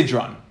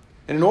kisidron.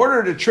 And in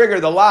order to trigger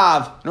the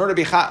lav, in order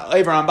to be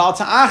over on Baal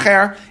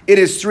Ta'acher, it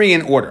is 3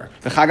 in order.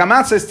 The Chag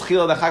HaMatzah is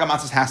Tchila, the Chag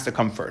HaMatzah has to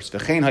come first.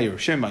 V'chein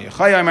ha'Yerushim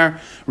b'Yochai Yomer,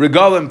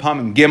 Regalim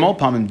Pamim Gimel,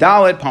 Pamim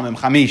Dalet, Pamim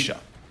Chamisha.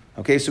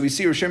 Okay, so we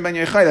see Rishim ben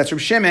Yochai, that's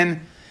Reb Shimon,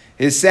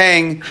 is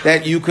saying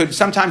that you could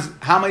sometimes,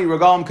 how many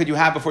Regalim could you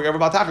have before you ever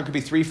Baal Ta'acher? It could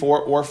be 3, 4,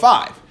 or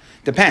 5.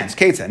 Depends.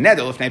 Ketza,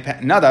 Neder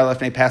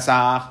lefnei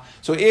Pesach.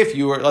 So if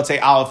you were, let's say,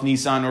 Aleph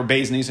Nisan or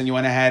Beis Nisan, you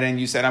went ahead and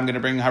you said, I'm going to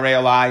bring Harei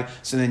Alai,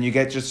 so then you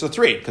get just a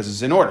 3, because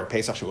it's in order.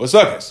 Pesach, Shavuos,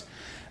 Sukkos.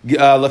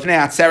 Lefnei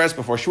Atzeres,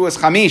 before Shavuos,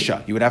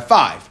 Chamisha, you would have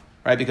 5,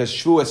 right? Because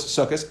Shavuos,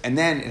 Sukkos, and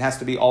then it has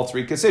to be all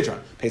 3 Kesidron.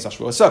 Pesach,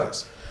 Shavuos,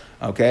 Sukkos.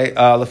 Okay?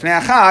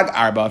 Lefnei Achag,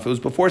 Arba, if it was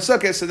before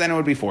Sukkos, so then it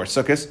would be 4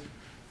 Sukkos.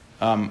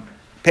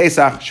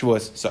 Pesach,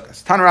 Shavuos,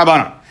 Sukkos. Tana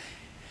Rabbanan.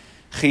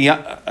 So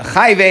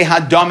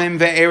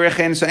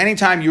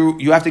anytime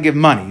you have to give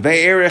money.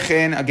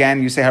 Ve'erechin,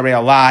 again, you say harei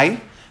alai.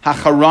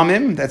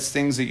 Hacharamim, that's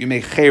things that you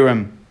make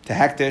cherem to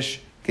hektish.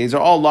 Okay, these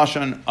are all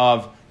lashon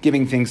of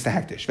giving things to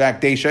hektish.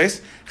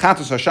 Ve'akdeshes,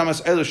 chatos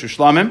hashamas elish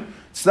ushlamim,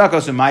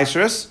 tzedakos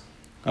u'maisros.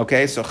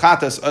 Okay, so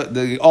chatos,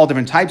 all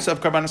different types of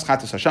karbanos.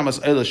 Chatos hashamas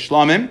elish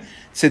shlamim,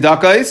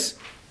 tzedakos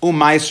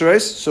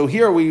u'maisros. So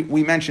here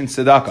we mentioned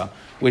tzedakah,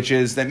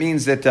 that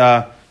means that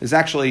there's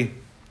actually.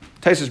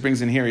 Taisus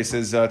brings in here, he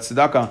says,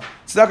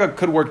 tzedakah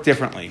could work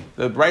differently.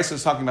 The Brisa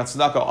is talking about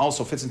tzedakah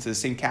also fits into the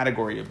same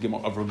category of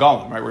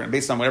regalim, right? We're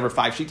based on whatever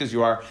 5 shitas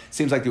you are, it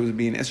seems like there would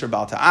be an Isra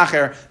Baal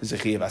Ta'acher, there's a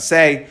Chiyav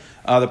Aseh.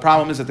 The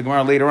problem is that the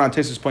Gemara later on,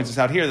 Taisus points this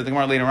out here, that the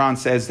Gemara later on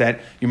says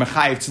that your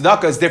mechayiv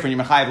tzedakah is different,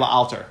 your mechayiv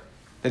la'alter.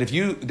 That if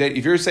you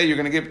say you're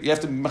going to give, you have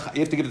to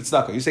give the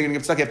tzedakah. You say you're going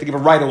to give tzedakah, you have to give it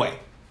right away.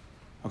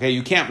 Okay,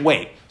 you can't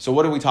wait. So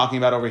what are we talking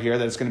about over here?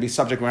 That it's going to be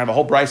subject, we're going to have a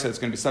whole brisa that's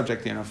going to be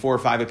subject to 4 or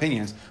 5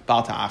 opinions,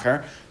 Baal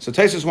Ta'acher. So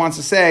Taisus wants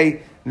to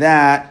say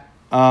that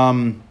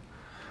only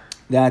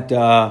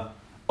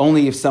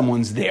if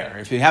someone's there.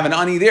 If you have an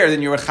ani there,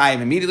 then you're a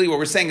chayiv immediately. What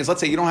we're saying is, let's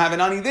say you don't have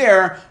an ani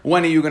there,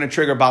 when are you going to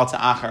trigger Baal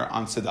Ta'acher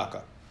on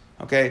tzedakah?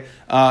 Okay,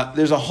 I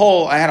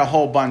had a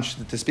whole bunch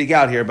to speak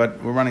out here,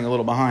 but we're running a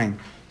little behind.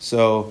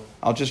 So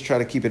I'll just try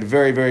to keep it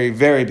very, very,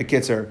 very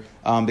bekitzer,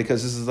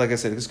 because this is, like I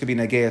said, this could be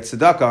negei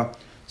tzedakah.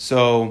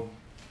 So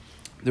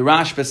the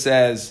Rashba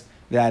says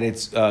that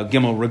it's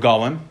Gimel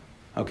Regalim,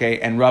 okay,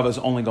 and Rava is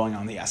only going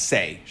on the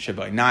Aseh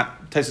Shabai.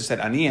 Not, Taisus said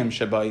Aniyim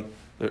Shabai.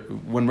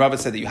 When Rava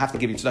said that you have to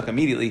give your tzedakah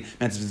immediately,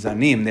 meant there's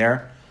Aniyim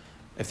there.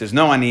 If there's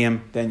no Aniyim,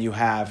 then you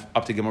have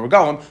up to Gimel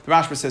Regalim. The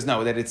Rashba says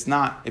no, that it's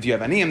not if you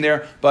have Aniyim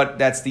there, but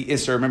that's the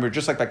Isser. Remember,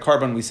 just like that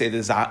carbon, we say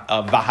there's a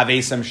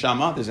Vahavesem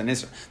Shama, there's an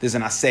Isser, there's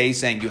an Aseh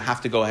saying you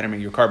have to go ahead and bring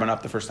your carbon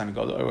up the first time you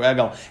go to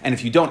Regel, and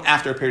if you don't,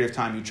 after a period of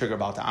time, you trigger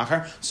Baal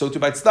Ta'acher. So to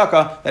by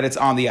tzedakah, that it's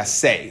on the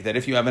Aseh, that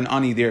if you have an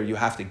Ani there, you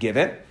have to give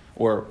it,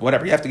 or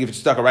whatever, you have to give it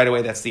tzedakah right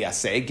away, that's the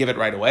Aseh, give it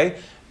right away.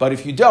 But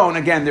if you don't,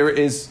 again, there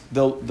is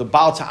the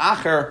Baal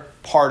Ta'acher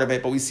part of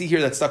it, but we see here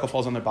that tzedakah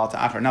falls under Baal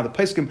Ta'acher. Now the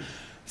Pesachim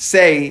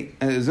say,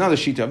 there's another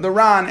shita of the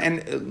Ran,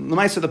 and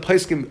Lamaisa, the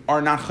Pesachim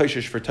are not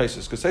choshesh for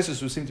Taisus, because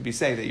Taisus would seem to be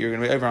saying that you're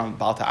going to be over on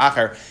Baal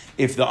Ta'acher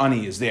if the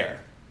ani is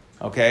there.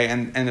 Okay,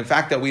 and the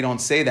fact that we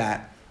don't say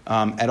that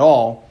at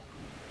all,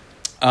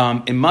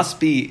 it must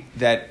be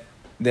that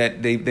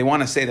they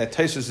want to say that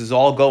Taisus is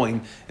all going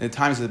in the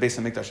times of the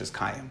Beis HaMikdash is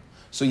Kayim.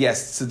 So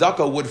yes,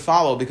 tzedakah would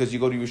follow because you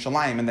go to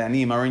Yerushalayim and the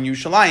Aniyim are in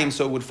Yerushalayim,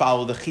 so it would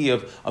follow the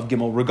Chiyav of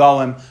Gimel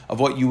Regalim, of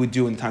what you would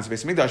do in the times of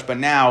Beis HaMikdash, but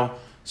now,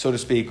 so to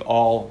speak,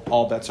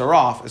 all bets are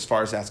off as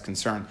far as that's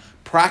concerned.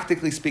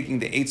 Practically speaking,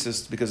 the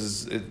Eitzis,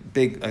 because it's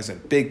big, like I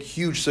said, big,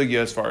 huge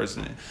sugya as far as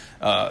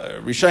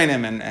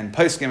Rishonim and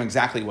Poskim,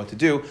 exactly what to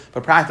do.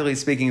 But practically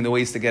speaking, the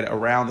ways to get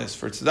around this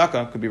for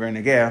tzedakah could be very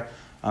negea.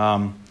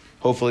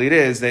 Hopefully, it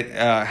is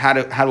that how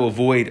to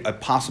avoid a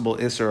possible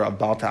isser of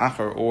Baal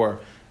Ta'acher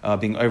or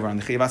being over on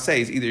the Chiyav Aseh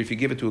is either if you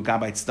give it to a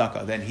Gabbai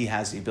Tzedakah, then he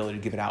has the ability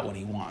to give it out when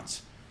he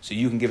wants. So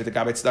you can give it to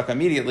Gabbai Tzedakah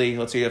immediately.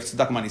 Let's say you have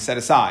tzedakah money set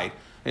aside.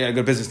 A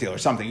good business deal or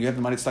something. You have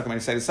the money tzedakah money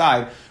set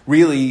aside.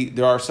 Really,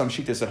 there are some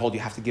shittas that hold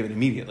you have to give it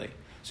immediately.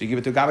 So you give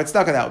it to a Gabbai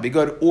Tzedakah, that would be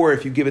good. Or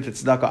if you give it to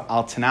tzedakah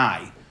al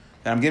tanai,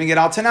 that I'm giving it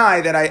al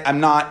tanai, that I'm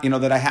not,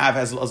 that I have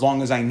as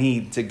long as I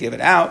need to give it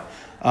out.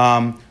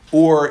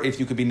 Or if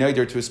you could be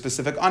neider to a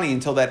specific ani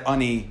until that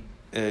ani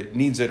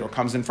needs it or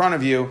comes in front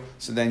of you,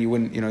 so then you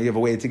wouldn't, you have a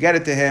way to get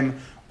it to him.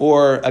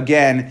 Or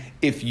again,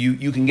 if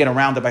you can get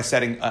around it by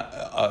setting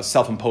a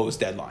self-imposed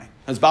deadline.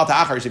 As Baal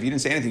Ta'acher, if you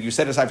didn't say anything, you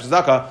set aside for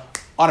tzedakah,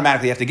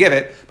 automatically you have to give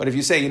it. But if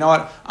you say,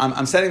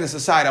 I'm setting this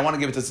aside, I want to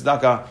give it to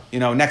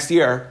tzedakah, next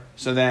year,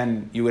 so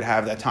then you would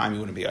have that time, you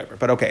wouldn't be over.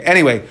 But okay,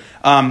 anyway,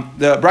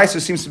 the Brisa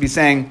seems to be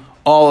saying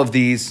all of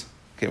these.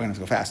 Okay, we're going to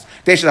go fast.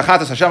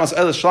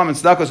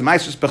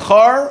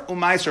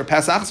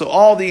 So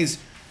all these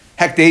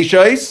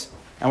hekdeshos,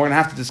 and we're going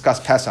to have to discuss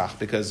Pesach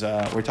because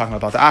we're talking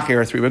about the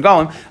Achir, 3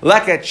 regalim.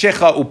 Leket,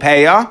 Shecha,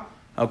 Upeya.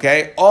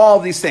 Okay, all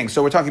these things.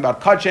 So we're talking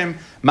about Kachim,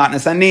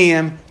 Matnas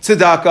Aniyim,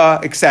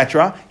 Tzedakah,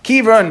 etc.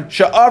 Kivron,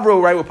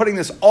 Sha'avru, right? We're putting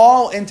this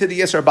all into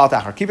the Yisr Baal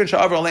Ta'acher. Kivron,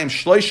 Sha'avru, Aleim,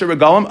 Shloisha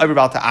Regalim, over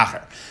Baal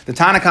Ta'acher. The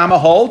Tanakama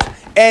holds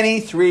any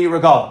 3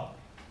 regalim.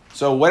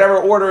 So whatever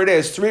order it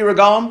is, 3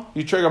 regalim,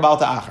 you trigger Baal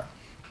Ta'achar.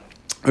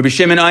 Rabbi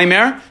Shimon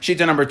Aimer,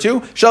 Shita number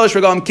 2, Shalosh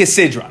regalim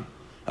Kisidron.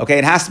 Okay,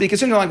 it has to be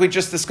Kisidron like we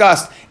just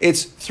discussed.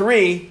 It's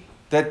 3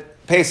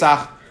 that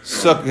Pesach,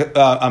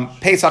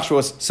 Pesach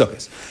Shavuos,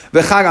 Sukkos.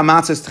 V'chag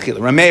HaMatzos Techila.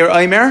 Rameir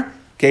Aimer,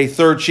 okay,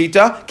 third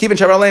Shita, Kivin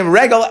Shavar Aleim,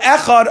 Regal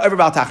Echad over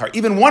Baal Ta'achar.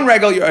 Even 1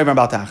 regal, you're over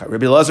Baal Ta'achar.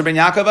 Rabbi Elazar ben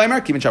Yaakov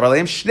Aimer, Kivin Shavar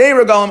Aleim, Shnei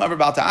regalim over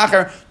Baal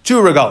Ta'achar,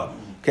 2 regalim.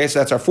 Okay, so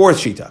that's our 4th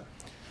Shita.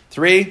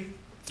 3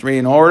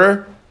 in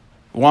order.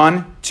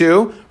 1,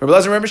 2. Rabbi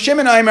Elazar, Rabbi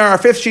Shimon Aimer, our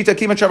 5th Shita,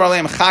 Kivin Shavar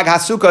Aleim, Chag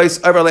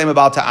HaSukkos over Aleim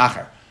Baal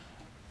Ta'achar.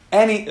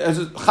 Chag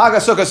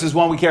HaSukkos is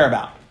one we care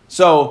about.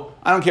 So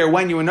I don't care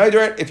when you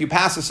anoider it. If you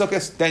pass the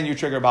Sukkos, then you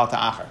trigger Baal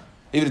Ta'achar.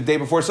 Even the day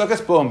before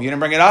Sukkos, boom, you didn't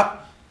bring it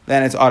up,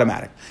 then it's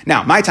automatic.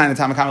 Now, my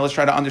Tanakama, let's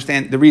try to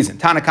understand the reason.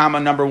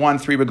 Tanakama number 1,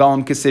 3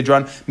 regalim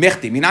Kisidron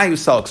Michti Minayu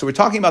Salk. So we're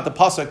talking about the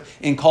pasuk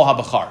in Kol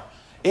HaBachar.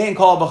 In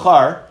Kol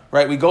HaBachar,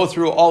 right? We go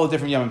through all the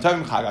different Yom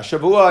Tovim, Chag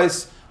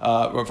HaShavuos.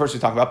 First we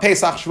talk about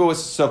Pesach, Shavuos,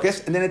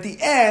 Sukkos, and then at the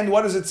end,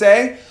 what does it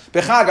say? So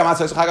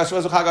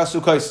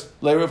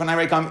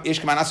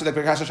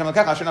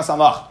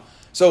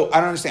I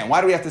don't understand.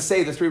 Why do we have to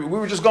say the 3? We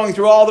were just going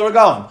through all the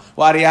regalim.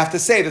 Why do you have to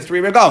say the 3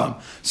 regalim?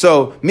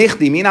 So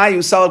Michdi,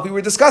 Minayu, Salak, we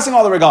were discussing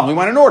all the regalim. We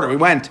went in order. We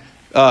went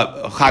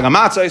Chag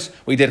HaMatzos,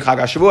 we did Chag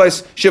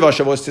HaShavuos, Shiva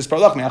Shavuos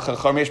Tisparlach, Me'achar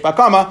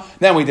Bakama,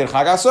 then we did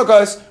Chag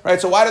HaSukkos,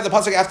 right? So why did the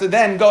pasuk have to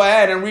then go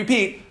ahead and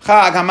repeat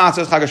Chag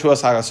HaMatzos, Chag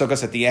HaShavuos, Chag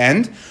HaSukkos at the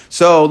end?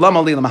 So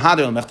Lama Li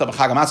L'Mahadir L'Mechtav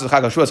Chag HaMatzos,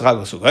 Chag HaShavuos,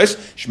 Chag HaSukkos,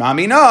 Shema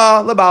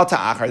Mina L'Baal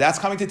Ta'achar. That's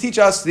coming to teach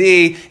us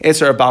the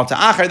Isser Baal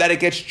Ta'achar, that it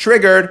gets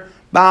triggered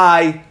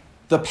by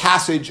the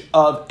passage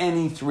of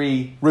any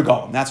 3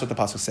 regalim. That's what the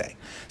pasuk say.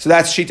 So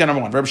that's Shita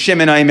number 1. Rabbi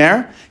Shimon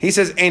Aimer, he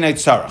says Einay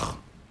Tzarach.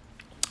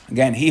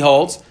 Again, he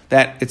holds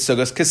that it's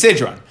Sukkos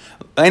Kisidron.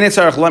 I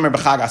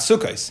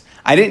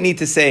didn't need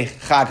to say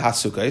Chag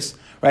HaSukkos,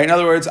 right? In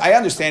other words, I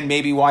understand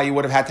maybe why you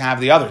would have had to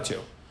have the other 2.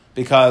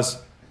 Because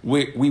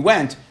we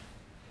went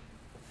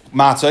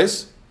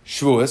Matzos,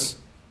 Shavuos,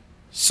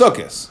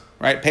 Sukkos,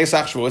 right?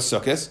 Pesach, Shavuos,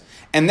 Sukkos.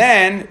 And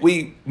then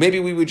we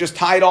would just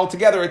tie it all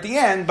together at the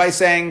end by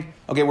saying,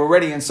 okay, we're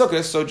ready in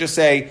Sukkos, so just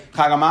say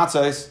Chag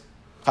HaMatzos,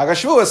 Chag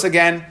HaShavuos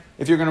again.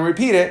 If you're going to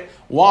repeat it,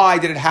 why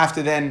did it have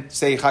to then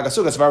say Chag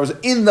HaSukkos if I was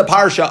in the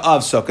parsha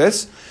of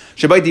Sukkos?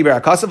 So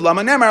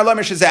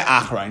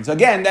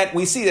again, that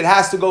we see that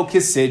has to go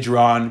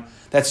Kisidron,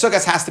 that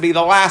Sukkos has to be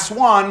the last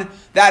one.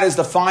 That is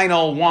the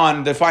final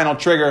one, the final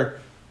trigger,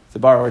 to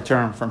borrow a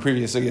term from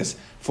previous Sukkos,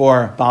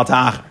 for Baal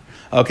Ta'achar.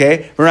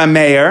 Okay,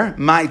 Rameir,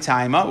 my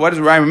taima. What does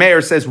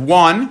Rameir says?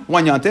 1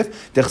 yontif.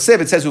 Dechsiv,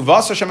 it says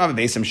uvasa shama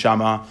v'besim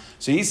shama.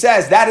 So he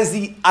says that is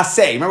the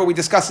asay. Remember we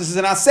discussed this is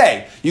an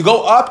asay. You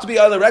go up to be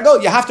other regal,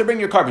 you have to bring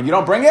your carbon. You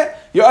don't bring it,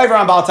 you're over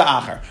on Baal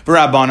Ta'achar.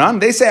 V'rabbanan,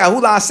 they say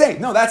ahula asay.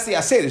 No, that's the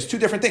asay. There's 2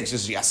 different things.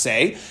 There's the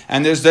asay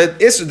and there's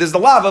the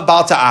law of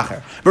Baal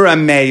Ta'achar.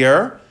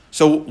 Rameir.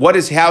 So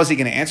how is he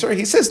going to answer?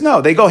 He says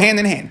no. They go hand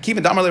in hand. Keep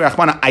it damar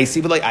le'rachmana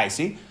icy v'lei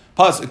icy.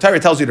 Torah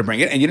tells you to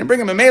bring it, and you didn't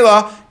bring him a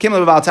Mela, Kim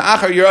Baal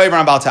Ta'achar, you're over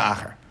on Baal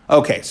Ta'achar.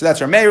 Okay, so that's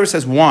our Meir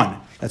says 1.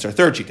 That's our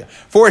 3rd Shita.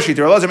 4th Shita,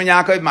 Elazar ben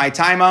Yaakov, my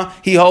taima,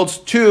 he holds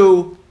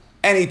 2,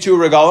 any 2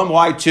 regalim.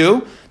 Why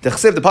 2? The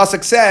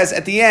pasuk says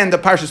at the end, the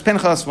Parshas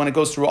Pinchas, when it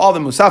goes through all the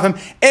Musafim,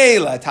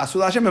 Eila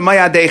Tasul Hashem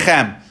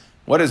Mayadechem.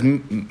 What is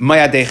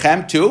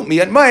Mayadechem? 2.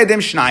 Miyad Mayadim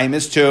Shnaim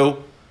is 2.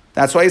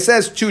 That's why he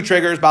says 2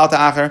 triggers, Baal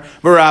Ta'achar.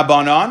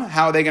 V'Rabbanon,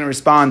 how are they going to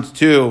respond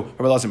to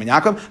Elazar ben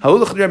Yaakov?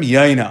 Ha'ulach Rabbi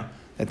Yaina.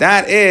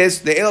 That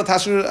is the Eila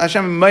Tashu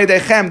Hashem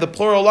Maydechem. The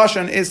plural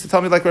lashon is to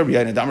tell me like Rabbi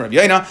Yaina. Dam Rabbi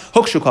Yaina.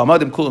 Hukshu Kol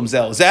Madim Kulam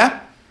Zel Zeh.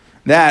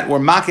 That were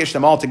makish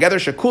them all together.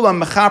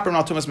 Shekulam Mechaper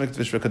Al Tumas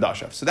Mikdash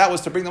V'Kadashav. So that was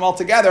to bring them all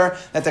together.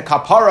 That the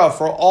kapara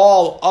for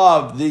all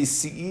of the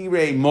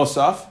Seirei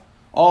Musaf,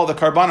 all the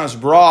karbanos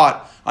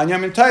brought on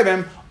Yom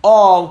Tovim,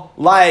 all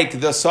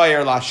like the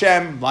Soyer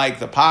Lashem, like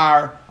the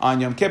Par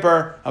on Yom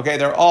Kippur. Okay,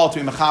 they're all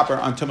to be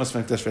Mechaper on Tumas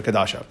Mikdash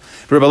V'Kadashav.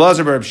 Rabbi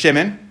Elazar, Rabbi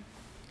Shimon.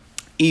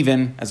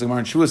 Even, as the Gemara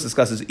in Shavuos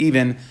discusses,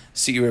 even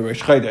Seirei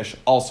Rosh Chodesh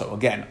also.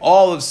 Again,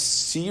 all of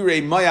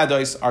Seirei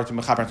Mayados are to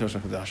Mechaper Tumas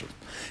Mikdash.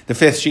 The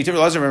 5th Shita,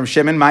 Elazar ben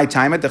Shimon, my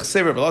time at the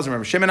Chsiv, Elazar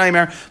ben Shimon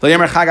Aimer, Lo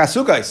Yemer Chag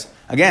HaSukkos.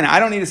 Again, I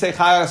don't need to say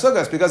Chag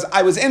HaSukkos because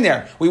I was in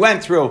there. We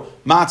went through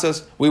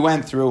Matzos, we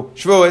went through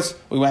Shavuos,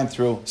 we went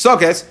through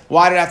Sukkos.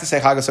 Why did I have to say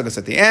Chag HaSukkos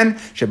at the end?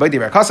 Shebai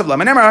Diber Kasav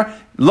Lamenemer,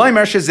 Lo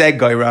Yemer Shezeg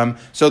Goyram.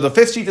 So the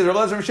 5th Shita,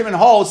 Elazar ben Shimon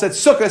holds that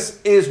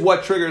Sukkos is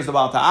what triggers the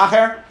Baal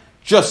Ta'achar,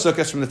 just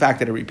Sukkos from the fact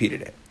that it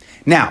repeated it.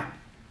 Now,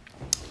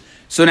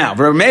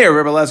 Rabbi Meir,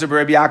 Rabbi Elazar,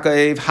 Rabbi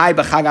Yaakov, Hai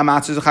b'Chag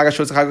HaMatzos, Chag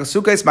HaShavuos, Chag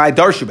HaSukkos, by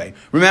Darshubei.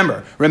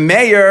 Remember, Rabbi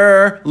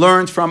Meir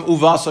learned from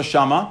Uvasa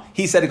Shama.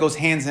 He said it goes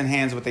hands in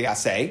hands with the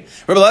Yaseh.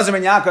 Rabbi Elazar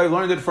ben Yaakov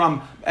learned it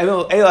from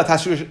Eila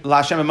Tashu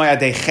Lashem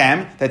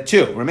Mayadechem. That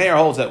 2. Rabbi Meir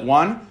holds that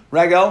 1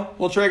 regel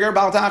will trigger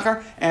Baal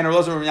Ta'achar, and Rabbi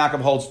Elazar ben Yaakov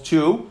holds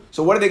 2.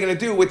 So what are they going to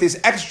do with this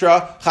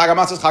extra Chag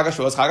HaMatzos, Chag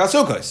HaShavuos, Chag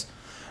HaSukkos?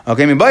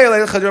 Okay, minayin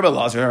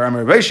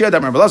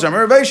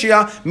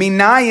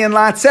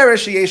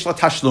latzeresh yesh la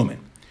tashlumin.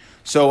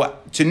 So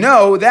to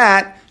know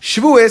that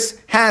Shavuos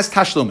has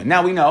Tashlumin.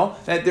 Now we know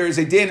that there is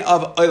a din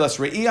of Oilas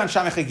Re'iyah and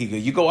Shamei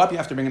Chagiga. You go up, you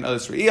have to bring an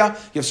Oilas Re'iyah.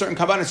 You have certain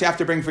Kavanahs you have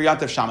to bring for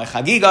Yantif Shamei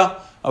Chagiga.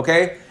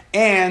 Okay?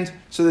 And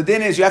so the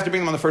din is you have to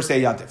bring them on the first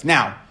day of Yantif.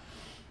 Now,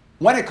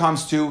 when it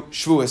comes to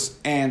Shavuos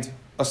and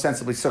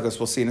ostensibly Sukkot,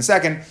 we'll see in a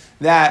second,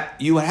 that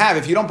you have,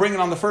 if you don't bring it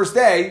on the first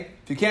day,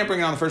 if you can't bring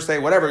it on the first day,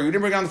 whatever, you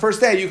didn't bring it on the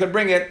first day, you could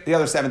bring it the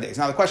other 7 days.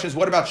 Now the question is,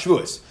 what about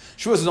Shavuos?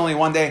 Shavuos is only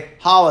 1 day,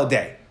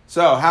 holiday.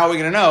 So how are we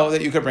going to know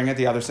that you could bring it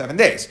the other 7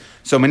 days?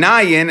 So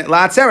Menayin,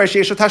 La'atzeresh,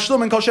 Yesha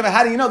Tashlumin, Kol Sheva.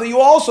 How do you know that you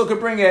also could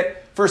bring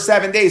it for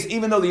 7 days,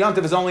 even though the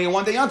Yontif is only a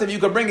 1 day Yontif, you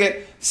could bring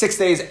it 6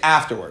 days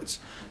afterwards.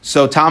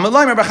 So Talmud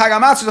Loimer, B'chag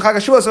HaMatzos, B'chag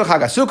HaShavuos,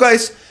 B'chag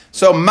HaSukkos.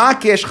 So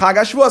Makish, Chag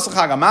HaShavuos,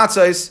 B'chag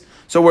HaMatzos.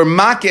 So we're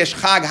Makish,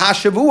 Chag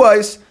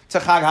HaShavuos, to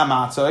Chag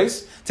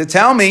HaMatzos, to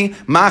tell me,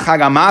 Ma Chag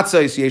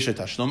HaMatzos Yesha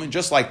Tashlumin,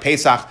 just like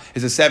Pesach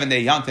is a 7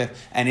 day Yontif,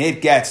 and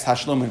it gets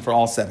Tashlumin for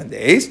all 7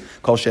 days,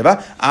 Kol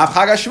Sheva, Av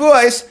Chag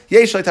HaShavuos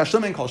Yesha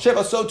Tashlumin, Kol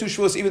Sheva, so too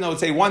Shavuos, even though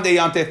it's a 1 day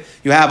Yontif,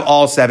 you have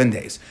all 7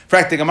 days.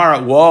 Frak the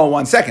Gemara, whoa,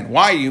 1 second,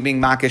 why are you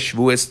being Makish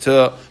Shavuos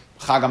to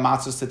Chag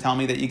HaMatzos to tell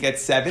me that you get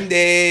 7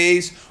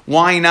 days?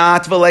 Why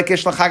not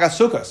V'lekish l'Chag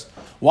HaSukkos?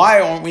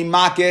 Why aren't we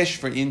makish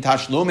for in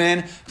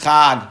Tashlumin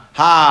Chag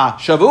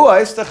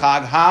HaShavuos to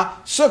Chag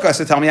HaSukkos?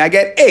 So tell me I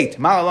get 8.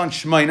 Malalon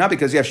Shmoina,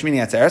 because you have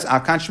Shmini Atzeres,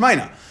 Avkan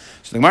Shmoina.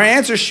 So the Gemara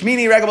answers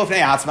Shmini Regel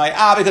B'fnei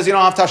Atzmai, because you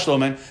don't have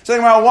Tashlumin. So the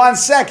Gemara, 1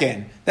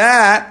 second,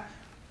 that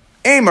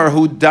Amer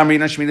who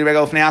Damrina Shmini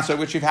Regel B'fnei Atzmai,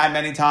 which you've had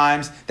many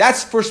times,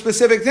 that's for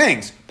specific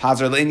things.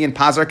 Pazar L'Inyan,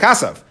 Pazar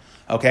Kasav,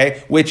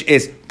 okay, which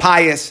is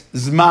pious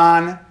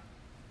Zman,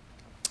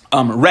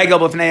 Regel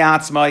B'fnei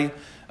Atzmai.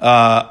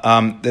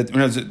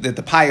 That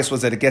the pious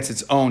was that it gets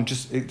its own,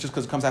 just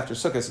because it comes after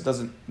Sukkot, it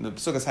doesn't, the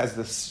Sukkot has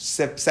the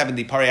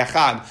 70 Parei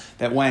Chag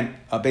that went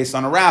based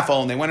on a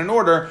raffle, and they went in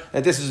order,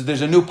 that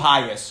there's a new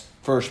pious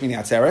for Shmini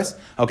Atzeres.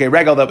 Okay,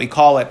 Regel that we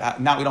call it,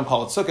 we don't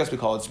call it Sukkot, we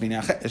call it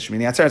Shmini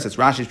Atzeres, it's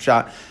Rashi's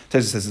Pshat,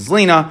 Tosfos says it's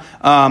Lina,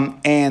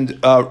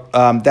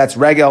 that's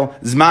Regel.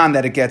 Zman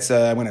that it gets,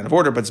 I went out of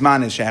order, but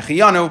Zman is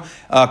Shechiyanu.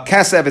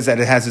 Kesev is that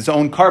it has its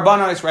own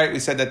karbanos, right? We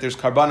said that there's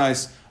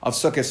karbanos of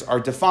Sukkot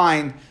are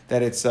defined,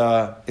 that it's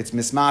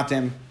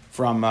mismatim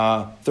from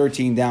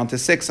 13 down to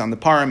 6 on the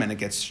parim, and it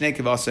gets shnei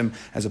kivasim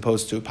as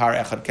opposed to par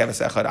echad,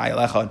 keves echad,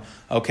 ayel echad.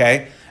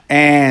 Okay,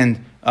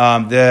 and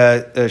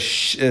the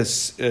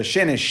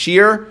shin is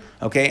sheer.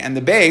 Okay, and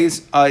the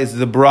beis is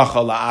the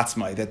bracha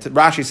la'atzmai. That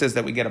Rashi says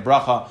that we get a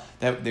bracha,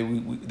 that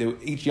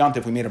each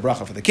yontif we made a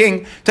bracha for the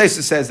king.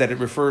 Tosfos says that it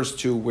refers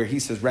to where he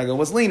says regel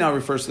was lina,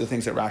 refers to the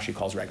things that Rashi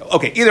calls regel.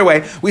 Okay, either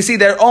way, we see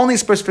there are only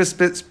specific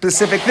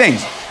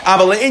things.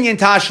 Everybody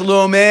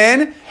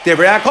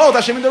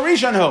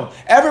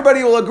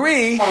will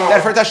agree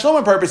that for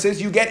tashlumin purposes,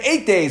 you get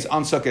 8 days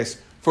on Sukkot.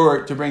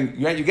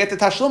 You get the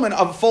tashlumin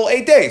of a full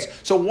 8 days.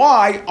 So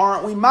why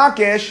aren't we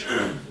makish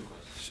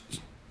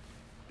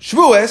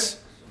Shavuos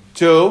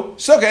to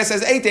Sukkot?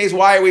 Says 8 days.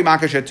 Why are we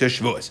makish it to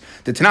Shavuos?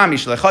 The Tanami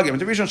Shlechagim,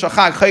 the Rishon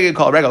Shachag Chagig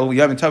called Regel. We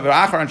have in Tov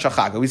Acharon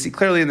Shachag. We see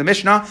clearly in the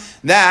Mishnah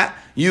that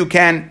you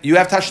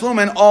have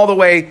Tashlumin all the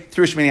way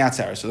through Shmini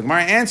Atzeres. So the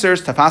Gemara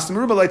answers Tafasta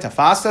Merubalei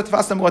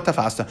Tafasta What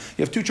Tafasta.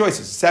 You have 2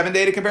 choices: 7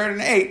 day to compare it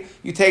to 8.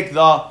 You take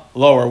the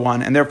lower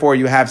one, and therefore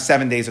you have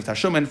 7 days of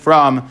Tashlumin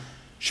from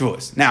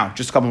Shavuos. Now,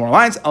 just a couple more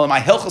lines.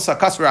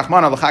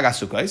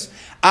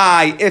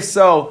 If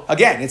so,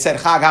 again, it said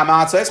Chag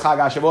HaMatzos, Chag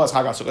HaShavuos,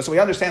 Chag HaSukkos. So we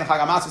understand Chag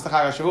HaMatzos to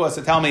Chag HaShavuos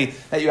to tell me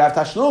that you have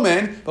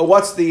Tashlumin, but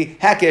what's the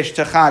Hekesh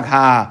to Chag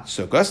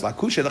HaSukkos?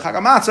 Lakusha to Chag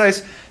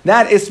HaMatzos,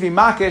 that is to be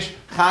Makish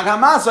Chag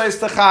HaMatzos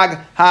to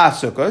Chag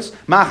HaSukkos.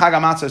 Ma Chag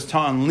HaMatzos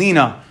Ta'an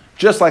Lina.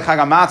 Just like Chag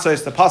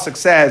HaMatzos, the Pasuk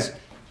says,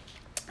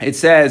 it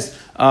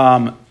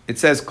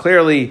says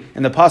clearly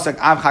in the pasuk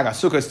Av Chag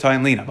HaSukkos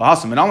Toin Lina.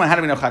 And only how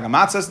do we know Chag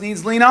HaMatzos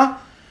needs Lina?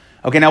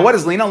 Okay, now what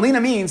is Lina? Lina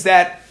means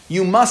that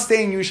you must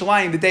stay in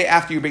Yerushalayim the day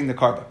after you bring the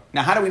karban.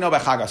 Now, how do we know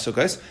about Chag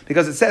HaSukkos?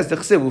 Because it says in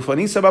the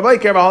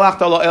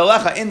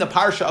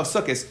parsha of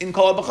Sukkos in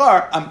Kol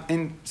HaBachar,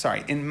 in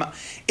Chag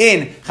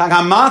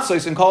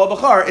HaMatzos in Kol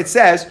HaBachar, it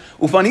says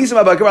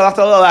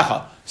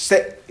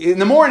in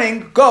the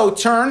morning,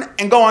 turn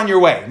and go on your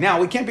way. Now,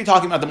 we can't be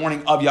talking about the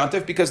morning of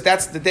Yontif because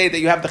that's the day that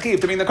you have the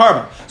chiv to bring the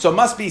karban. So it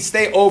must be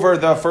stay over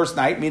the first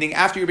night, meaning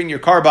after you bring your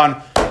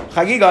karban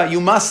chagiga, you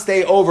must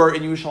stay over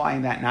in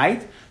Yerushalayim that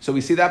night. So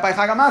we see that by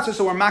Chag HaMatzos,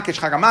 so we're makish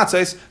Chag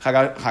HaMatzos,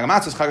 Chag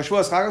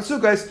HaShavuos, Chag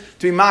HaSukkos,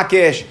 to be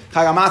makish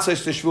Chag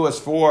HaMatzos to Shavuos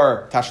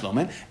for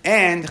Tashlumin,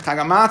 and Chag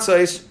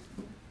HaMatzos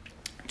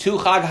to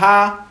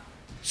Chag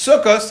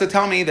HaSukkos to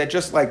tell me that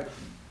just like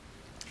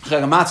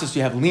Chag HaMatzos,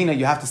 you have Lina,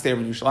 you have to stay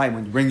over in Yerushalayim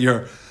when you bring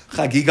your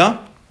Chagiga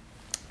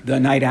the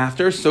night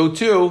after. So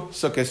too,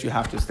 Sukkot, you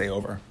have to stay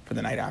over for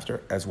the night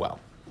after as well.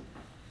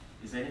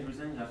 Is there any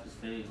reason you have to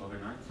stay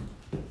overnight?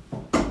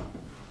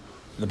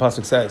 The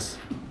pasuk says,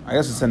 I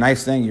guess it's a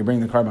nice thing. You bring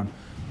the karban.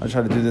 I'll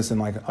try to do this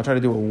I'll try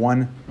to do a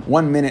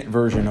one minute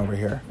version over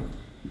here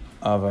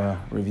of a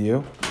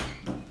review.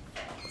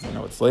 I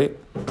know it's late.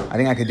 I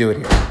think I could do it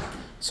here.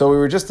 So we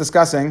were just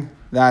discussing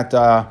that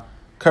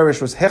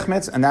Karish was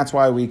Hechmetz, and that's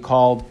why we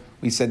called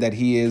we said that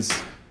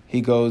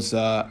he goes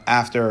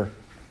after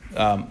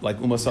like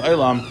Umas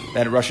Ha'olam,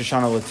 that Rosh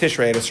Hashanah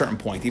L'Tishrei at a certain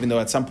point, even though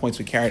at some points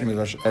we carried him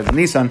as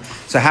Nisan.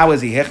 So how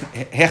is he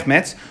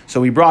Hechmetz?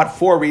 So we brought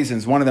 4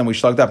 reasons. One of them we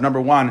shlugged up.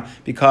 Number 1,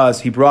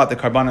 because he brought the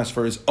Karbanos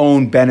for his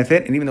own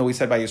benefit, and even though we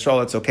said by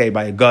Yisrael it's okay,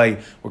 by a guy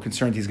we're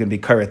concerned he's going to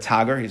be Karet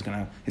Tagar, he's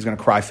going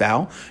to cry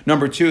foul.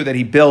 Number 2, that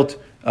he built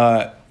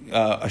a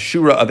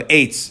shura of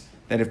 8s,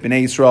 that if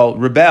Bnei Yisrael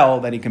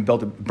rebel, that he can burn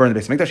the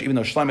Beis Hamikdash. Even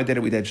though Shlomo did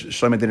it,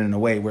 Shlomo did it in a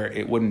way where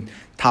it wouldn't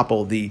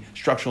topple the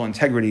structural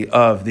integrity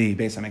of the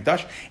Beis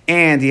Hamikdash.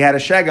 And he had a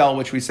shegel,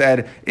 which we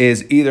said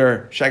is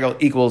either shegel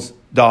equals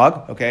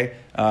dog, okay,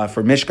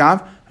 for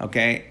Mishkav,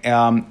 okay,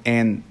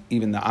 and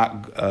even the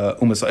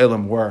Umas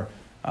Ha'olam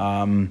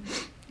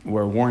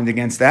were warned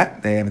against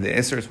that. They have the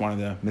Isser, it's one of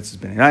the mitzvahs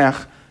Bnei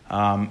Noach.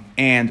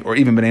 Or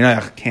even Bnei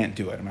Noach can't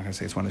do it. I'm not going to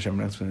say it's one of the Shem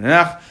Bnei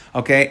Noach.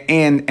 Okay,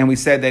 and we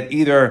said that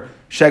either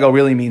shegel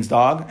really means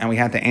dog, and we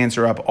had to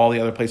answer up all the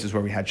other places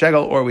where we had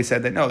shegel, or we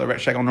said that no, the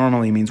shegel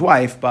normally means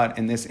wife, but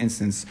in this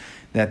instance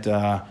that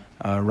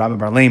Rabbi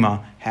Bar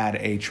Lema had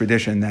a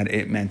tradition that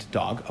it meant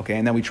dog. Okay,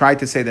 and then we tried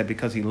to say that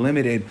because he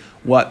limited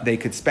what they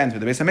could spend for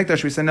the Beis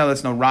Hamikdash, we said no,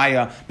 that's no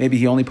raya. Maybe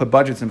he only put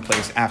budgets in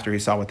place after he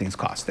saw what things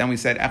cost. Then we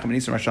said Echem and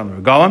Yisrael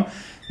Rasham Regalim,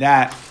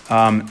 that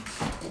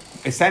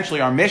essentially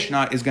our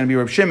Mishnah is going to be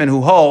Reb Shimon,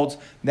 who holds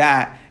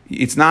that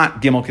it's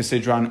not Gimel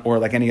Kesidron or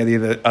like any of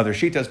the other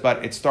Shitas,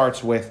 but it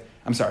starts with,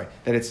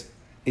 that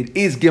it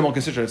is Gimel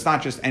Kesidron. It's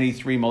not just any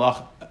 3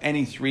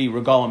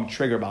 Regalim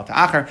trigger Baal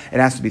Ta'achar. It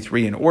has to be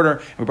 3 in order.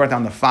 And we brought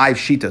down the 5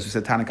 Shitas. We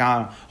said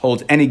Tanakh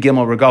holds any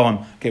Gimel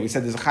Regalim. Okay, we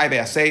said there's a Chai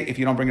Be'aseh if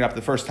you don't bring it up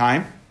the first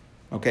time.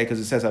 Okay, because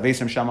it says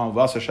Avesim Shama,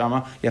 Vasa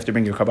Shama, you have to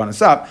bring your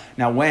Karbanos up.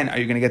 Now, when are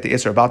you going to get the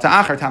Isra Baal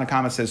Ta'achar?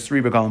 Tanakh says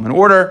 3 Regalim in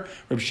order.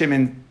 Reb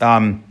Shimon,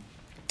 I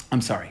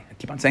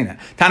keep on saying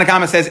that.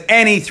 Tanakh says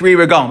any 3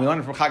 regalim. We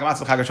learned it from Chag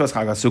HaMatzah, Chag HaShuas,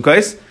 Chag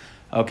HaSukkos.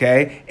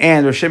 Okay,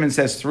 and Rosh Shimon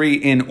says 3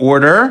 in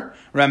order.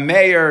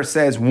 Rameir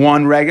says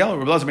 1 regel.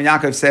 Rabbi Elazar ben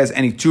Yaakov says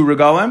any 2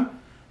 regalim.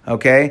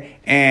 Okay,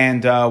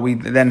 and we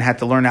then had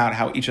to learn out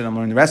how each of them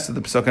learned the rest of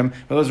the psukim.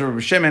 Rabbi Elazar ben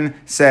Shimon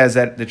says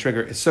that the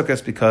trigger is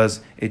Sukkos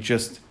because it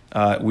just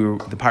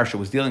the parsha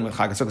was dealing with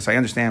Chag HaSukkos. So I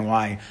understand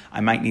why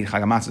I might need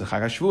Chag HaMatzah,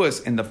 Chag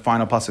HaShavuos in the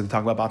final pasuk to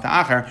talk about Baal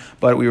Ta'achar,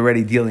 but we were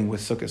already dealing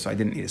with Sukkos, so I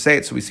didn't need to say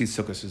it. So we see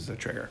Sukkos as the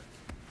trigger.